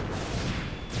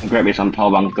 Grab me some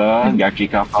power bunker.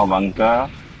 Yachika power bunker.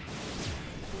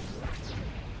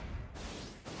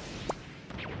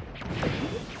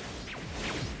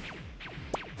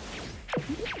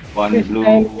 One This blue.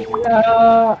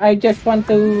 time, I just want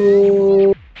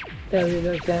to tell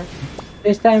you that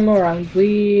this time around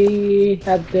we'll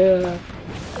have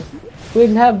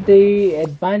the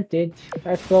advantage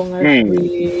as long as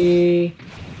we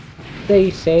stay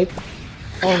safe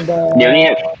on They only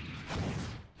the have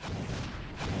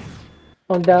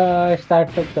on the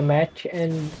start of the match,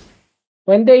 and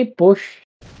when they push,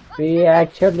 we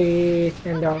actually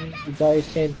send our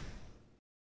guys in.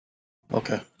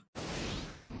 Okay.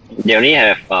 They only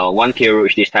have one tier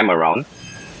rouge this time around.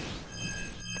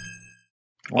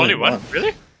 Only one?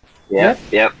 Really? Yep.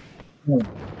 Yep.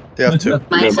 They have two.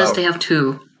 Mine Yeah, says but- they have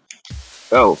 2.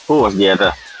 Oh, who was the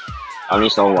other? I only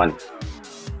saw one.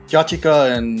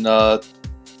 Yachika and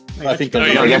I think the Oh,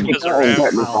 leader. yeah. Jessica there's a ramp.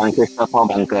 and Jack on Christopher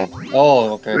Bunker.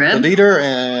 Oh, okay. The Red? leader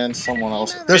and someone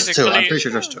else. There's two. I'm Basically- pretty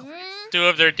sure there's two. 2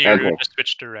 of their tier Okay. rouges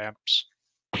switched to ramps.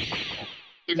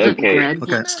 Isn't Okay. Red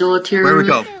Okay. still a tier? Where we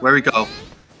go? Where we go?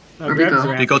 Where we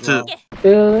go? We go to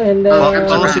Still in the. Oh,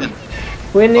 follow right. Shin.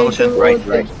 We need Follow to Shin. Right,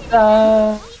 take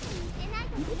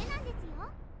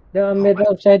the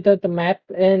middle side of the map,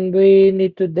 and we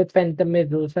need to defend the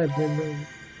middle side of the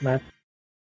map.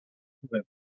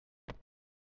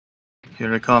 Here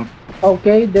they come.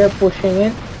 Okay, they're pushing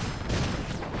in.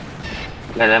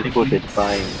 Let them push it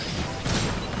fine.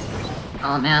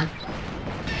 Oh man.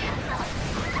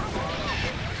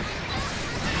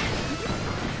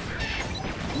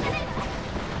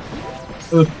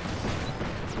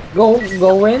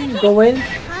 Go in, go in.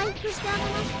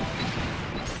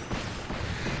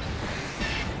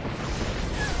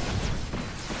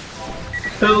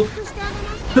 Help!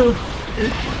 Help!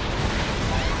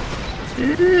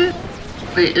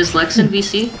 Wait, is Lex in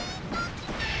VC?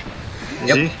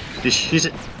 Yep. She's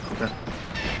it. Okay.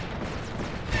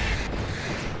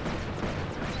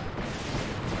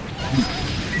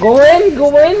 Go in,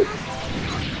 go in.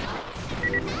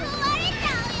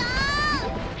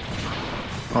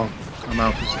 Oh, I'm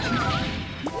out of position.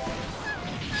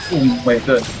 Oh my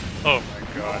god. Oh my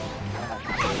god.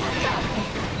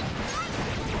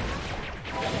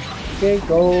 Okay,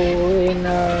 go in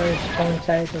strong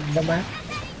side of the map.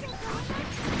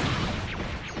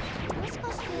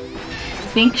 I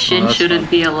think Shin that's shouldn't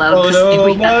fine. be allowed Oh to no, say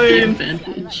we have the mine.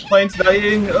 advantage. Mine's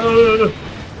dying. Oh,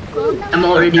 I'm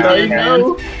already dying dead, man.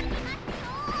 now.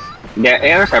 Their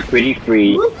airs are pretty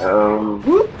free.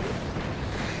 Whoop.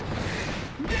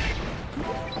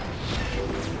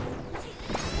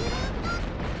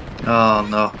 Oh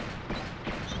no.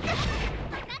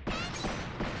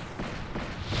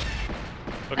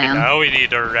 Okay, Man. now we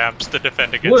need our ramps to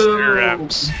defend against Whoa. their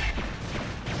ramps.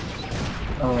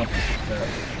 Oh,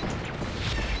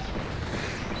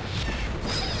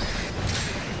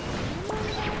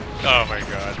 Oh my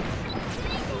god.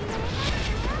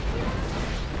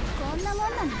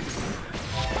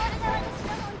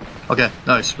 Okay,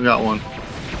 nice. We got one.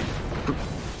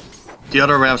 The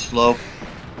other ramp's low.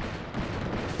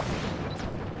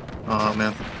 Oh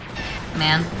man.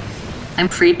 Man. I'm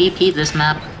free BP this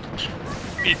map.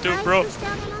 Me too, bro.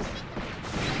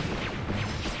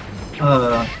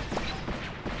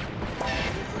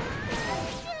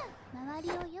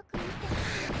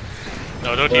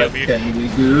 No, don't heal what me. can we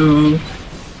do?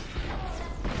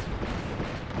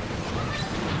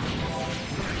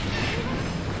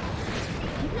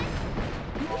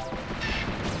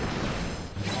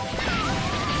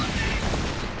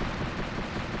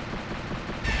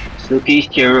 Suki's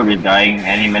tier will be dying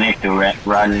any minute to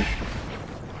run.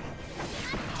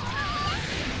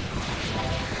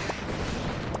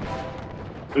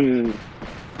 Mm.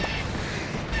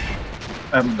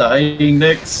 I'm dying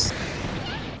next.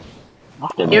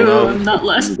 Yo, I'm not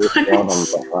last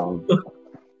place.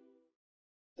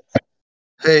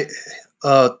 Hey,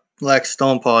 Lex,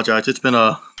 don't apologize. It's been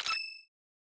a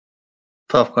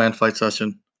tough clan fight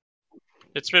session.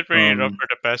 It's been pretty rough Um, for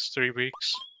the past 3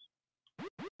 weeks.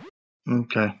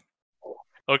 Okay.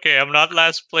 Okay, I'm not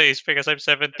last place because I'm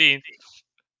 17th.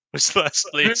 Who's last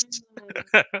place?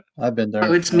 I've been Oh,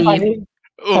 there. it's me.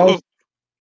 Ooh,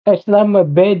 I slam my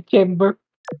bed chamber.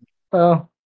 Can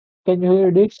you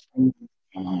hear this?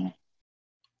 Yeah,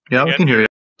 we Yeah. can hear you.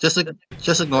 Just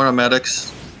ignore the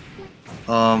medics.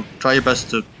 Try your best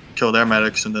to kill their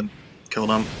medics and then kill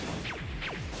them.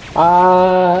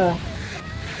 I'll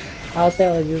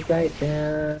tell you guys.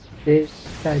 This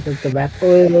side of the map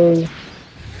will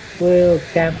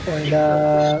camp on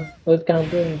the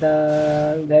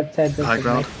left side of High the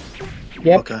ground. map.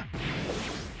 Yep. Okay.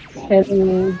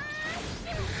 And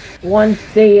once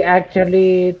they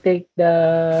actually take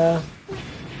the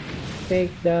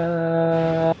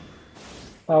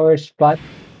power spot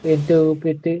into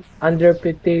 50 under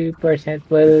 50%,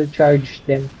 will charge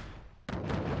them.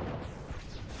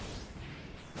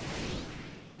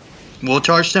 We'll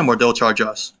charge them or they'll charge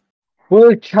us.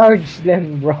 We'll charge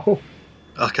them, bro.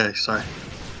 Okay, sorry.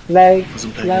 Like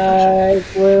Wasn't paying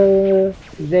attention. will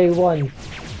day one. Okay.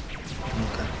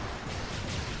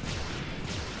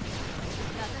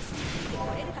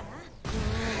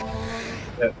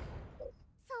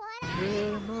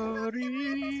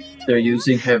 They're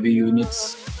using heavy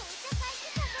units.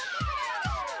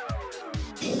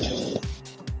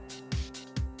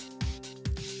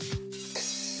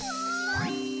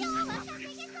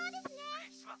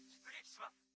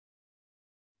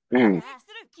 Hmm.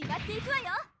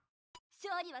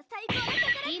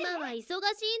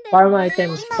 Farm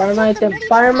items, farm items,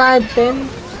 farm items!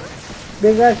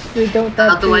 Because we don't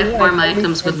How have do I to farm actually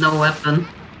items with no weapon?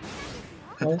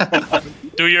 Oh,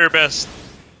 Do your best.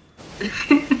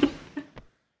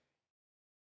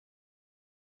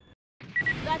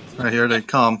 Here they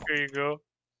come. Here you go.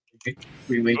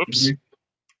 We wait. Oops.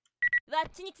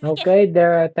 okay,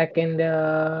 they're attacking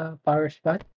the power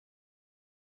spot.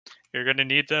 You're gonna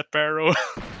need that barrow.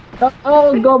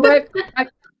 Oh, go back!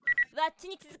 back.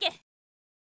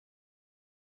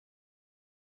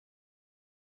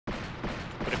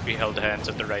 Would it be held hands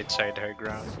at the right side high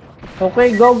ground?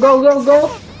 Okay, go, go, go,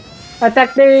 go!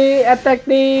 Attack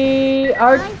the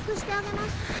arch!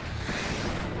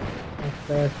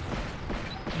 Okay.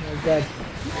 Oh my god.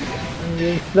 I'm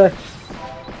useless.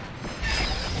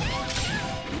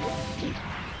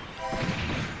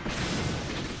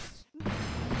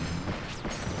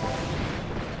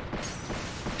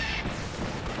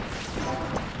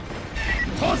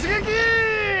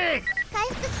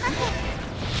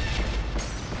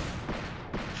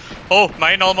 Oh,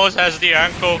 mine almost has the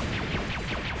ankle.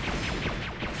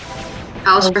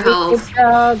 House for health.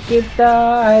 Keep the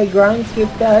high ground, keep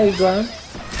the high ground.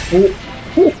 Ooh.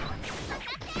 Ooh.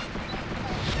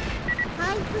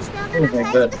 Oh my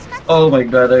god. Oh my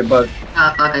god, I bugged.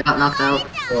 Ah, fuck, I got knocked out.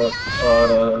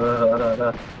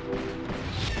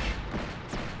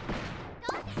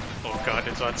 Oh god,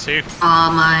 it's not safe. Aw,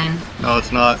 mine. No,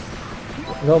 it's not.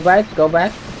 Go back, go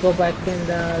back. Go back in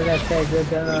the left side with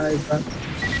the high ground.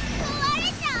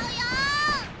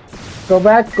 Go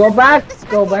back, go back,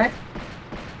 go back.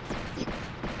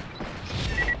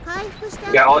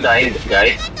 They're all dying,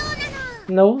 guys.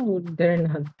 No, they're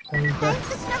not. Oh my god.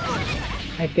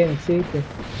 I can see it.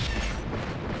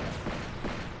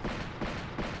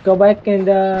 Go back in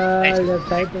the left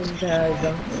side and the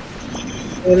ground.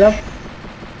 Pull up.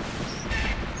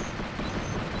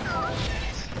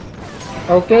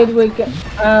 Okay, we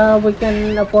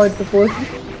can afford to push.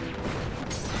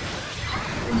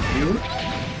 Thank you.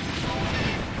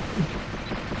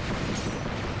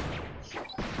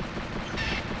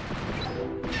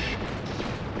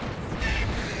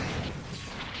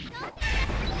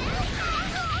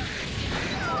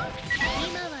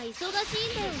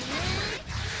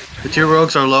 The two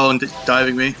rogues are low and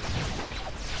diving me.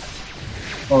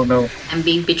 Oh no. I'm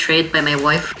being betrayed by my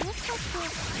wife.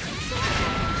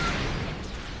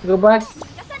 Go back.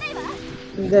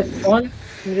 In the spawn.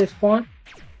 In the spawn.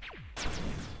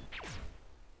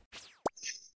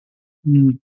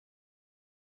 Hmm.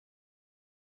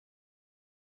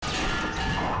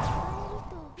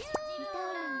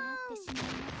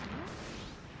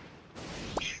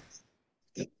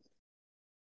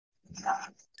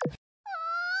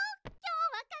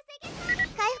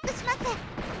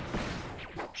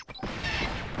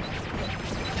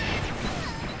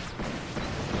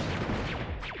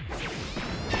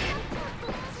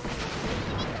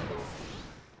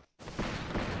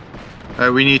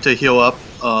 Alright, we need to heal up.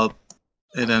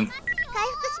 And then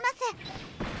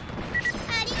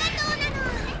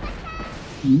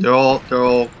they're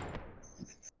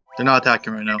not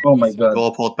attacking right now. Oh my They're god.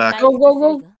 all pulled back. Go, go,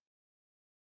 go.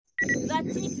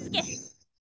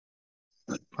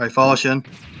 Alright, follow Shin.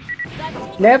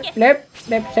 Left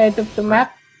side of the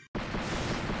map.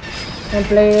 And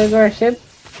play aggressive.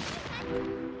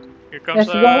 Here comes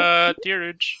Let's go.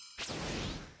 Tearage.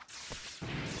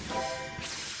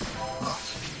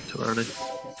 Too early.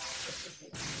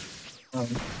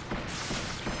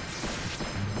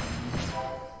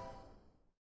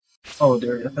 Oh,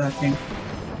 they're attacking.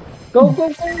 Go, go,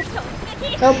 go.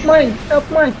 Help mine,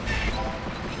 help mine.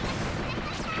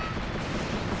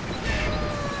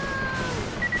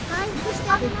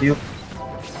 Thank you.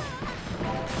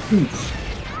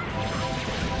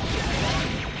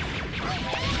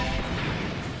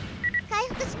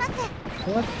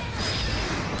 What?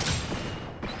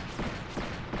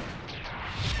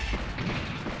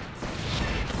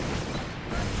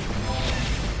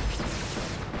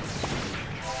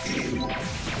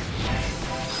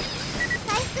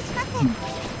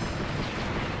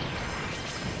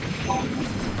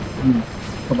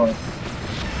 Come on.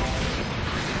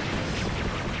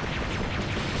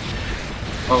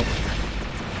 Oh.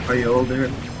 Are you all there?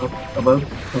 Up above?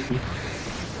 Okay.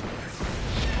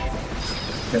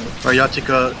 Alright,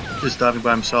 Yachika is diving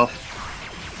by himself.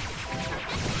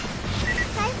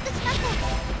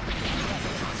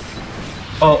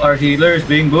 Oh, our healer is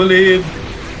being bullied.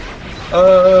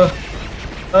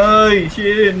 Ay,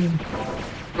 Shin.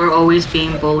 We're always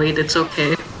being bullied, it's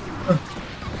okay.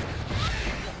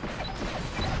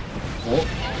 Oh,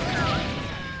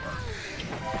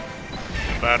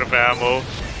 I'm out of ammo.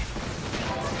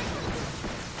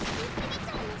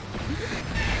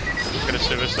 I'm gonna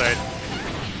suicide.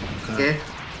 Okay.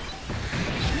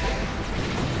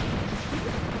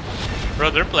 Bro,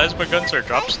 their plasma guns are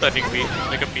drop stunning me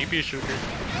like a PP shooter.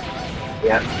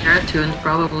 Yeah. They're tuned,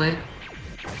 probably.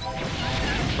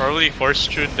 Probably force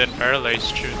tuned then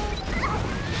paralyzed tuned.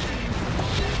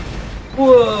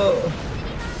 whoa.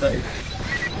 Nice.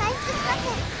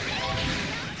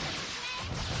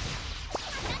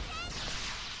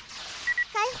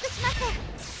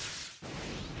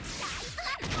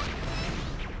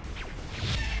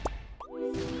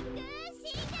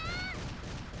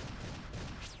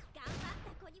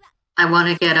 I want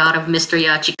to get out of Mr.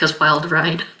 Yachika's wild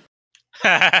ride.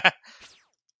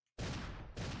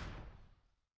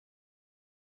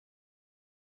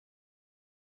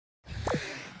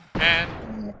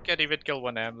 And can't even kill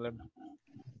one emblem.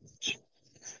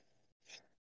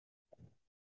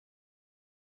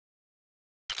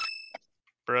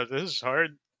 Bro, this is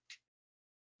hard.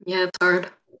 Yeah, it's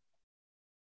hard.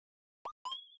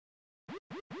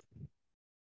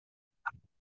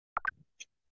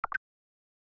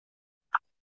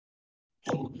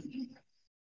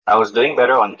 I was doing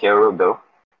better on Kero though.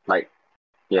 Like,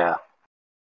 yeah.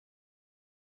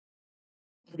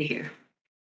 Here.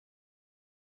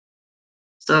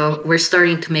 So we're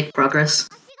starting to make progress.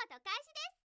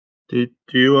 Do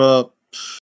you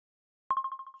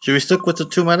should we stick with the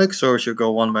 2 medics or should we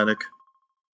go 1 medic?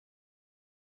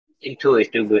 I think 2 is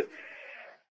too good.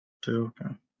 2.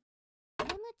 Okay.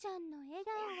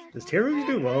 Does Teru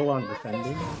do well on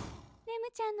defending?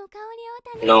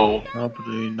 No.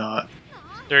 Probably not.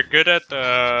 They're good at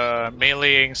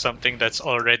meleeing something that's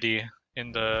already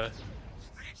in the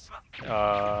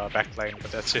backline,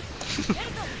 but that's it.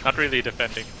 Not really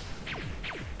defending.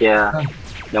 Yeah.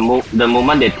 The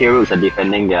moment the Teros are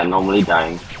defending, they are normally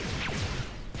dying.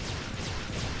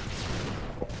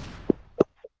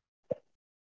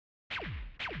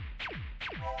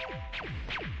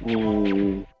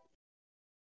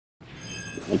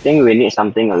 I think we need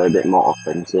something a little bit more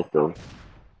offensive though.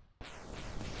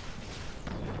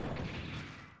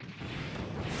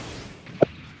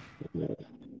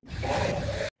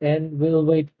 And we'll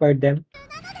wait for them.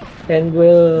 And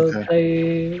we'll Okay.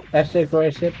 play as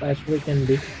aggressive as we can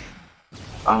be.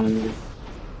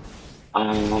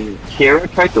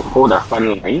 Kira tried to hold the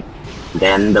front line.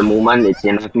 Then the moment it's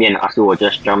enough, me and Asu will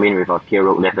just jump in with our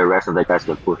Kiro, let the rest of the guys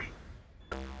will push.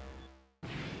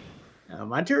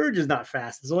 My Teru is not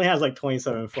fast. It only has like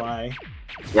 27 fly.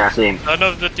 Yeah, same. None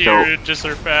of the Tearages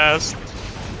are fast.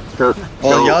 So,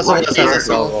 Well, so Yasuo what just has a Kira-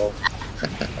 salvo.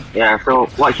 Yeah, so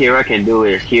what Hira can do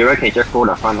is Hira can just hold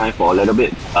the front line for a little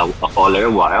bit, for a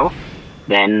little while.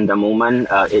 Then the moment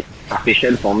it's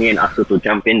sufficient for me and Asu to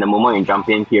jump in, the moment you jump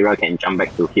in, Hira can jump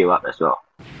back to heal up as well.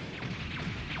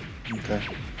 Okay.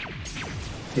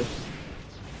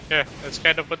 Yeah, that's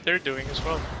kind of what they're doing as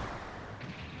well.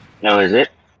 No, is it?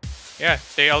 Yeah,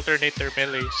 they alternate their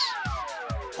melees.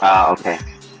 Okay.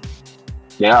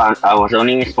 Yeah, I was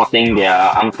only spotting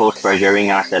their uncles pressuring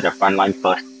us at the front line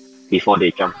first before they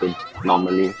jump in,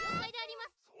 normally.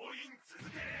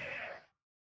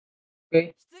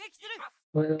 Okay.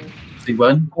 We'll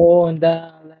C1. go on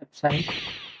the left side.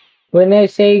 When I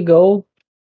say go,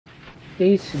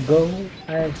 please go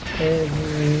as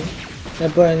in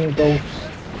everyone goes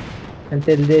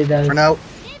until they die. For now,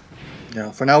 yeah.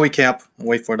 For now, we camp and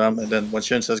wait for them, and then when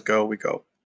Shin says go, we go.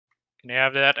 Can you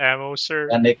have that ammo, sir?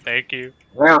 Panic. Thank you.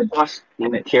 Well, of course,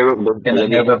 Hero don't Can I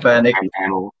really have a panic?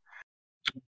 ammo.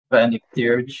 Panic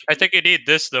Tearage. I think you need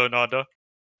this though, Nada.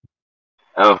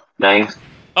 Oh, thanks.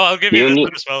 Oh, I'll give Do you you this need-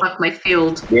 one as well. Fuck my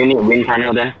field. Do you need wind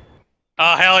tunnel then?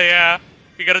 Oh, hell yeah.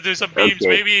 We gotta do some beams, Okay.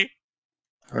 baby.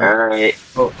 Alright.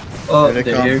 Oh, Here they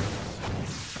they're come. here.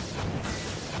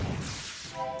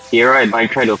 Here I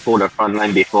might try to pull the front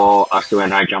line before Asu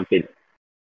and I jump in.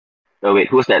 Oh wait,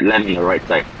 who's that land on the right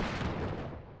side?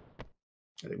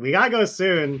 We gotta go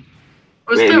soon.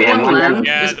 Was Wait, there we have one one land? land.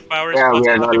 Yeah, Is- the power Yeah, spot's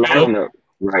we have on a the land go. on the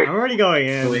right. I'm already going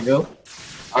Here we in. go.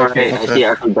 Alright, Okay, I see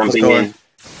Asu jumping go in. in.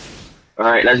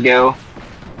 Alright, let's go.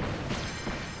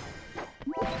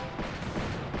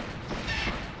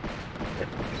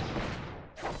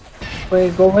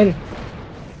 We're going.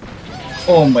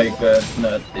 Oh my god,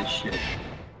 not this shit.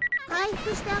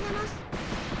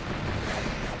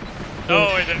 No,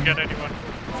 I didn't get anyone.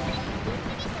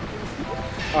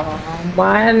 Oh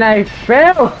man, I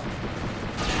fell!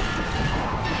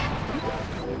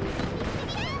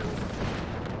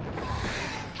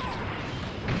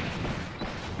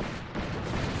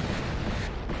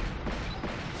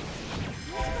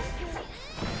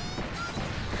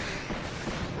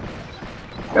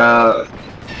 Uh,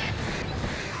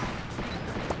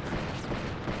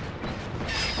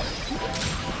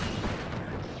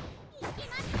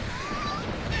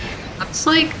 That's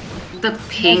like the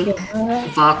pink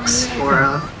box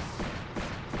aura.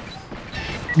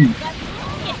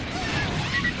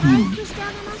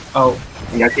 Oh,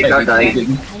 Yachika's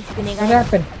dying. What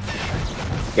happened?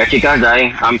 Yachika's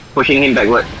dying. I'm pushing him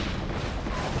backward.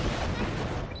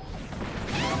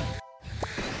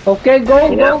 Okay, go,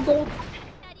 Yeah. go, go.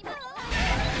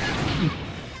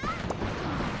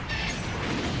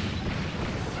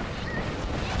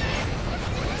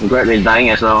 Grab is dying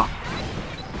as well.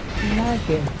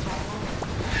 Lagging.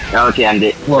 Okay, I'm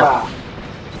dead. wow.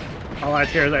 All our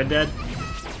heroes are dead.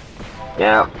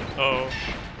 Yeah. Oh.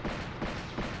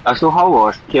 So how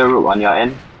was Kyoru on your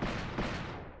end?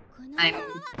 I'm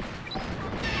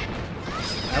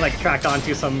I like tracked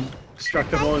onto some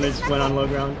destructible and it just went on low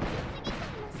ground.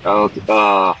 Okay.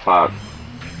 Oh, fuck.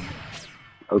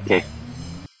 Okay.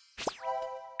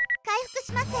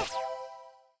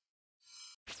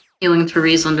 healing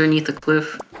Therese underneath a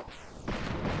cliff.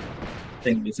 I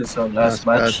think this is our last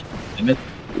That's match. Damn it.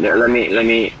 Let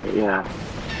me, yeah. I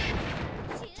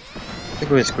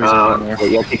think we squeeze it in there.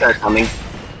 Yachika is coming.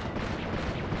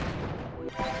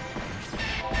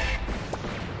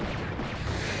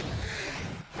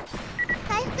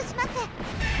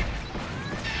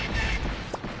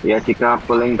 Yachika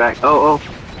pulling back.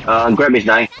 Grab is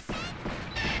dying.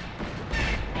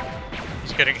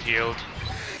 He's getting healed.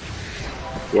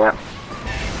 Yeah.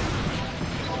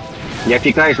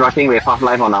 Yachika is rushing with half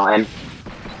life on our end.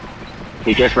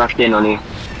 He just rushed in only.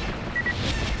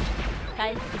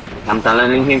 I'm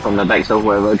tunneling him from the back so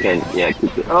whoever can, yeah,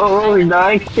 keep it. Oh, he's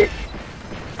dying. Shit.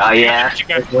 Oh, yeah.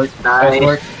 Nice work. Nice. Nice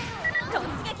work.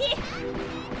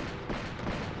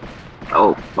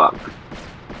 Oh, fuck.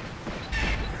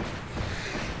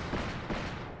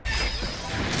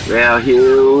 Well,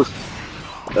 heals.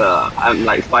 I'm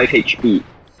like 5 HP.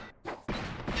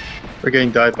 We're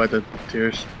getting died by the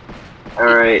tears.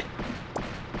 Alright.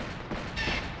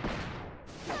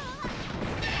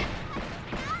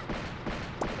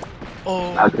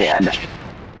 Oh. Okay,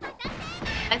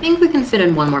 I think we can fit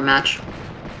in one more match.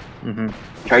 Mm-hmm.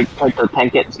 try to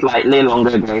tank it slightly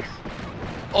longer, guys.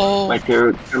 Oh. My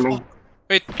hero coming.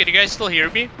 Wait, can you guys still hear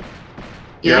me?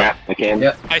 Yeah, okay.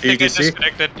 Yeah. I think I ADC?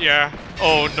 disconnected. Yeah.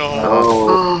 Oh no.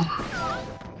 Oh,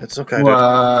 Oh, It's okay.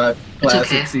 What? It's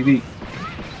Classic okay. CD.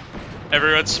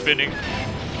 Everyone's spinning.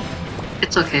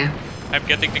 it's okay. I'm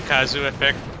getting the Kazu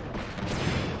effect.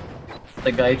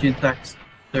 The Gaijin tax.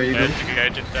 There you And go. the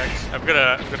Gaijin tax. I'm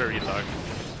gonna relog.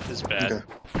 This is bad. Okay.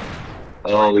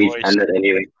 oh, we Voice. ended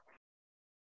anyway.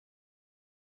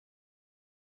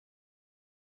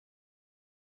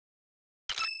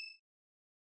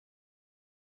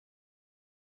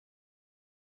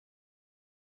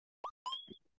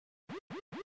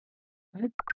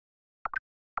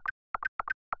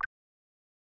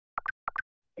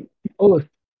 Oh,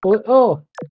 oh, oh.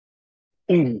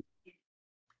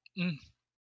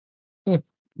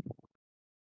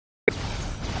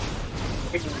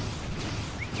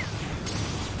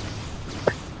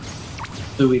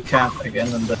 Do we camp again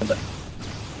and then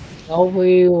Now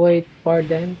we wait for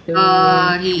them to.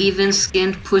 He even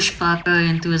skinned Push Papa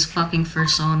into his fucking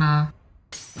persona.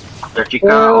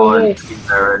 Yachika Oh, on wait.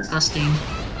 Baron. Disgusting.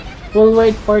 We'll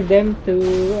wait for them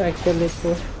to actually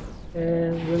push,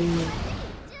 and we'll,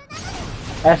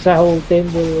 as a whole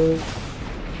team, will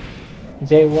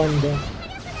J1 them.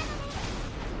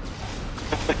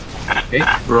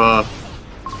 Bruh.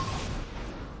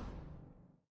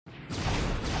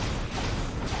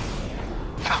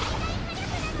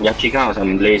 Yachika was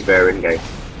on Blaze Baron, guys.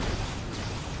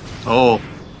 Oh.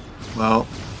 Well.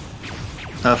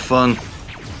 Have fun.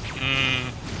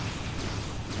 Mm.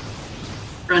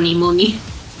 Runny Mooney.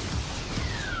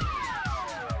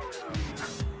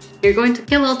 You're going to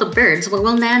kill all the birds. What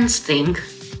will Nans think?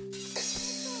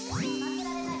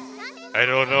 I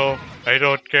don't know. I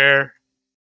don't care.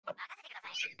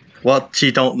 What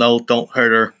she don't know, don't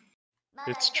hurt her.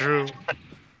 It's true.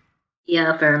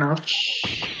 Yeah, fair enough.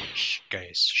 Shh,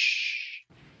 guys. Shh.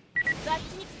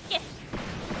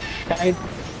 Side,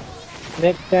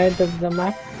 next side of the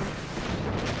map.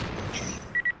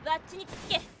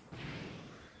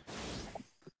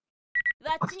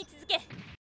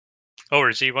 Oh, we're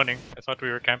Z1ing. I thought we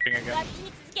were camping again.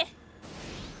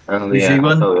 Oh, Is yeah. he I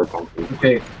one? thought we were confused.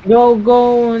 okay.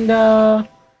 Go on the.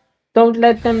 Don't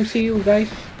let them see you guys.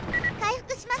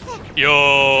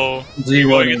 Yo, you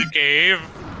going in Z1. the cave?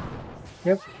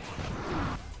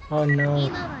 Oh no.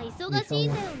 It's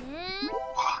over.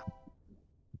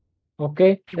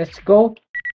 Okay, let's go.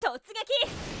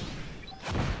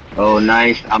 Oh,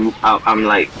 nice. I'm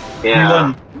like,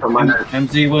 yeah. Commander. I'm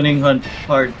Z1ing hunt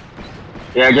hard.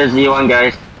 Yeah, just Z1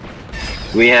 guys.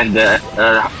 We have the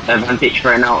advantage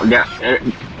right now. Yeah,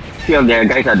 few of their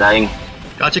guys are dying.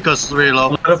 Gachika's really low.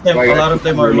 A lot of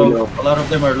them are low. A lot of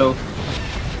them are low.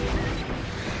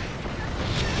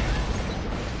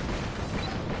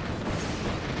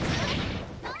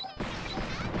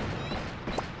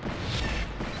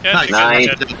 Yeah, Nice. Chica's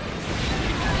Nice. dead.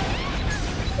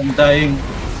 I'm dying.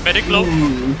 Medic low.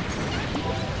 Ooh.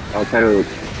 I'll try to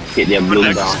hit their bloom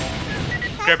Protect. down.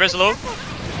 Grab is low.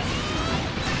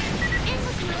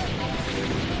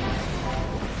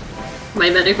 My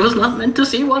medic was not meant to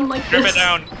see one like Grab it this.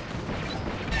 down.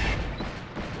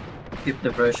 Keep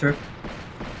the pressure.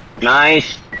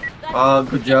 Nice.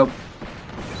 Good job.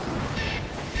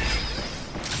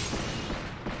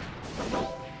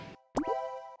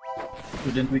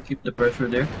 Shouldn't we keep the pressure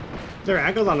there? Their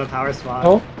ankle's on the tower spot.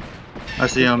 Oh, I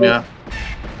see him, yeah.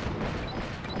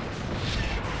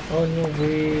 oh no,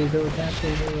 we don't have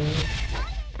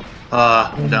to.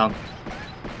 I'm down.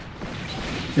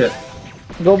 Yeah.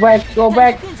 Go back, go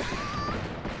back.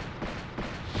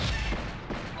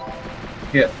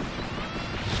 Yeah.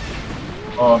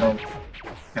 Oh no.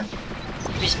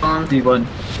 Respawn. D1.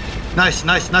 Nice,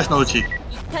 Nochi.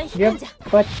 Yep,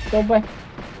 but go back.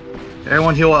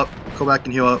 Everyone heal up. Go back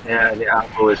and heal up. Yeah, the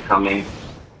uncle is coming.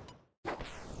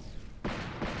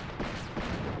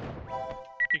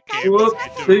 You came.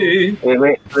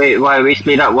 Whoopsie. Wait, why we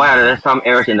split up? Why are there some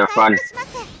errors in the front?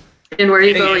 And where are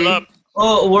you Heal going? up.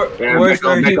 Oh, Yeah, where's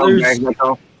our back off, healers? guys, back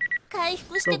off.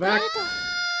 Go back.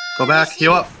 Go back,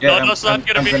 heal up. Yeah, Dodo's not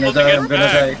gonna I'm be gonna able to die. get I'm gonna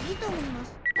back.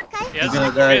 die. Yes, I'm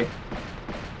gonna die.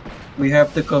 We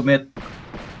have to commit.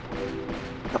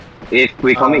 If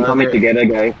we commit there. together,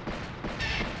 guys.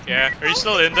 Yeah. Are you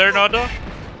still in there, Nodo?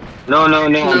 No, I'm No,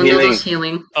 healing. Nodo's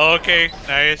healing. Oh, okay,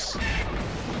 nice.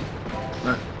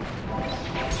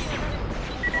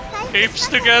 Apes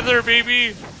together,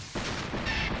 baby.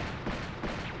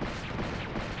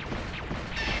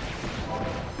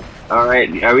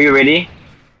 Alright, are we ready?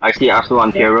 I see Asu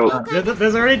on tier rope.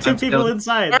 There's already two I'm people still-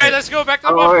 inside. Alright, let's go back to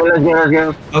the boat. Alright, let's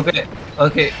go.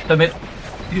 Okay, commit.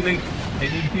 Healing. I need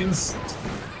heals.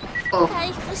 Oh,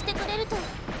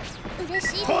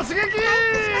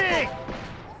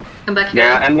 come back here.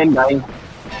 Yeah, Emlyn dying.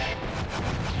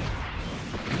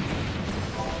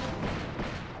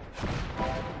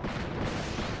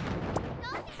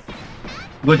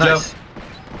 Good job. Nice.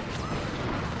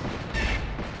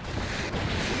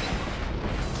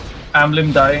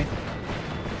 Amlim dying.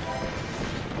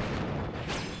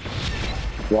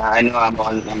 Yeah, I know I'm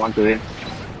on to him.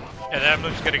 Yeah, the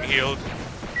ambulance getting healed.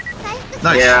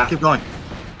 Nice. Yeah. Keep going.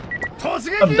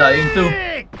 I'm dying too.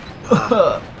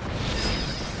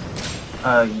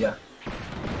 Yeah.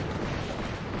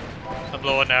 I'm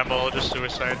low on ammo, I'll just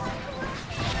suicide.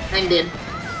 I'm dead.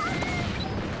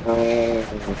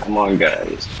 Come on,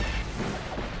 guys.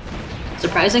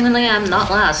 Surprisingly, I'm not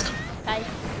last.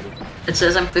 It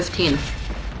says I'm 15th.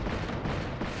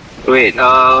 Wait,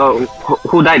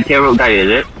 who died? Tier rope died, is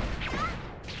it?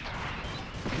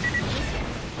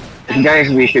 Guys,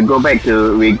 we should go back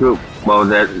to regroup. Well,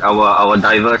 that our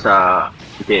divers are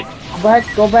dead.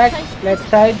 Go back, left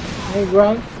side, high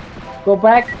ground. Go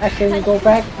back, I can go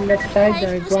back, left side,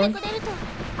 high ground.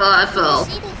 Oh, I fell.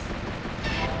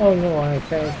 Oh no, I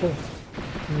fell too.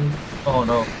 Oh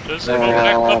no. Just go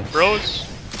back up, bros.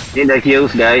 Need the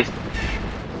heals, guys.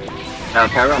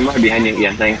 Tara, I'm right behind you.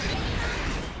 Yeah, thanks.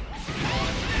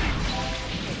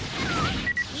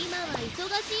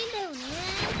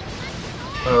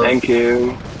 Thank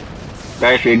you.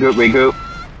 Guys, regroup.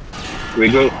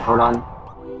 Hold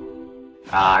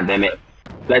on. Damn it.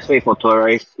 Let's wait for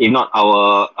tourists. If not,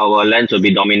 our lands will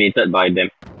be dominated by them.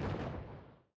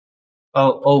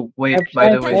 Oh, wait, Left by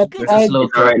the side, way, left there's a side. slow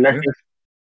Alright, drop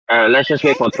here. let's just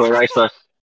wait for tourists first.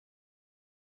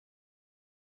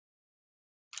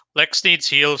 Lex needs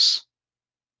heals.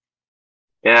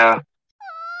 Yeah.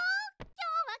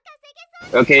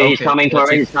 Okay, he's Okay, coming, that's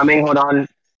tourist is coming, hold on.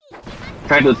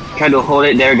 Try to hold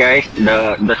it there, guys.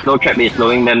 The slow trap is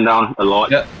slowing them down a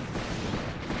lot. Yeah.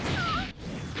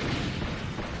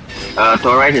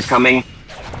 Torres is coming.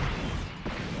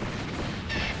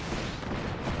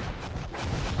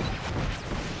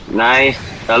 Nice.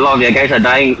 A lot of their guys are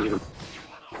dying.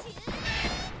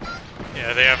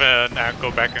 Yeah, they have an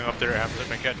Anko backing up their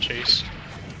ambulance and get chased.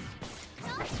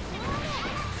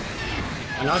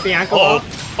 Not the ankle.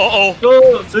 Uh-oh.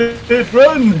 Go, Sid,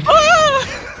 run!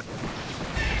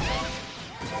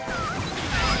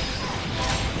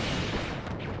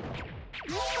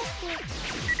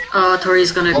 Oh,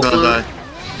 Tori's gonna I'm gonna explode. die.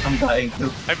 I'm dying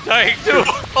too. I'm dying too!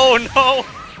 Oh no!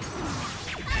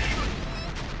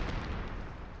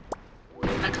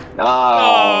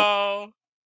 Oh, No!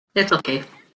 It's okay.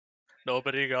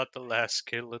 Nobody got the last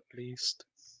kill at least.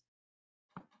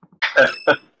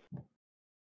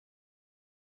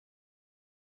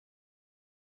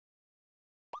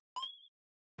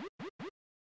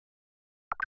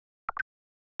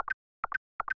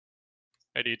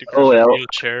 I need to grab Oh, a well.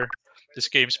 wheelchair. This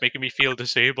game's making me feel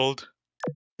disabled.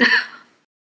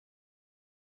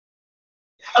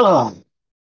 Oh.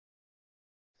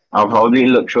 I'll probably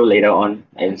look through later on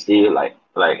and see like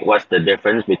what's the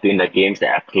difference between the games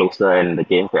that are closer and the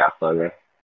games that are further.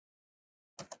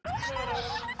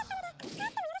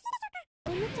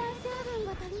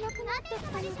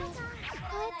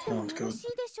 Sounds good.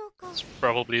 It's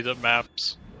probably the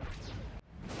maps.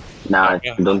 Nah,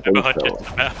 Yeah, I don't I have think a hunch so. it's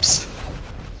the maps.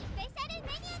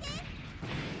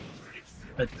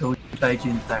 I told you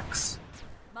Gaijin tax.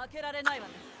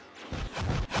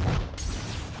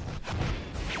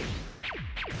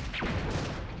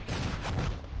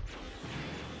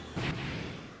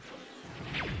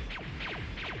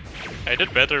 I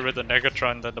did better with the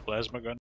Negatron than the Plasma Gun.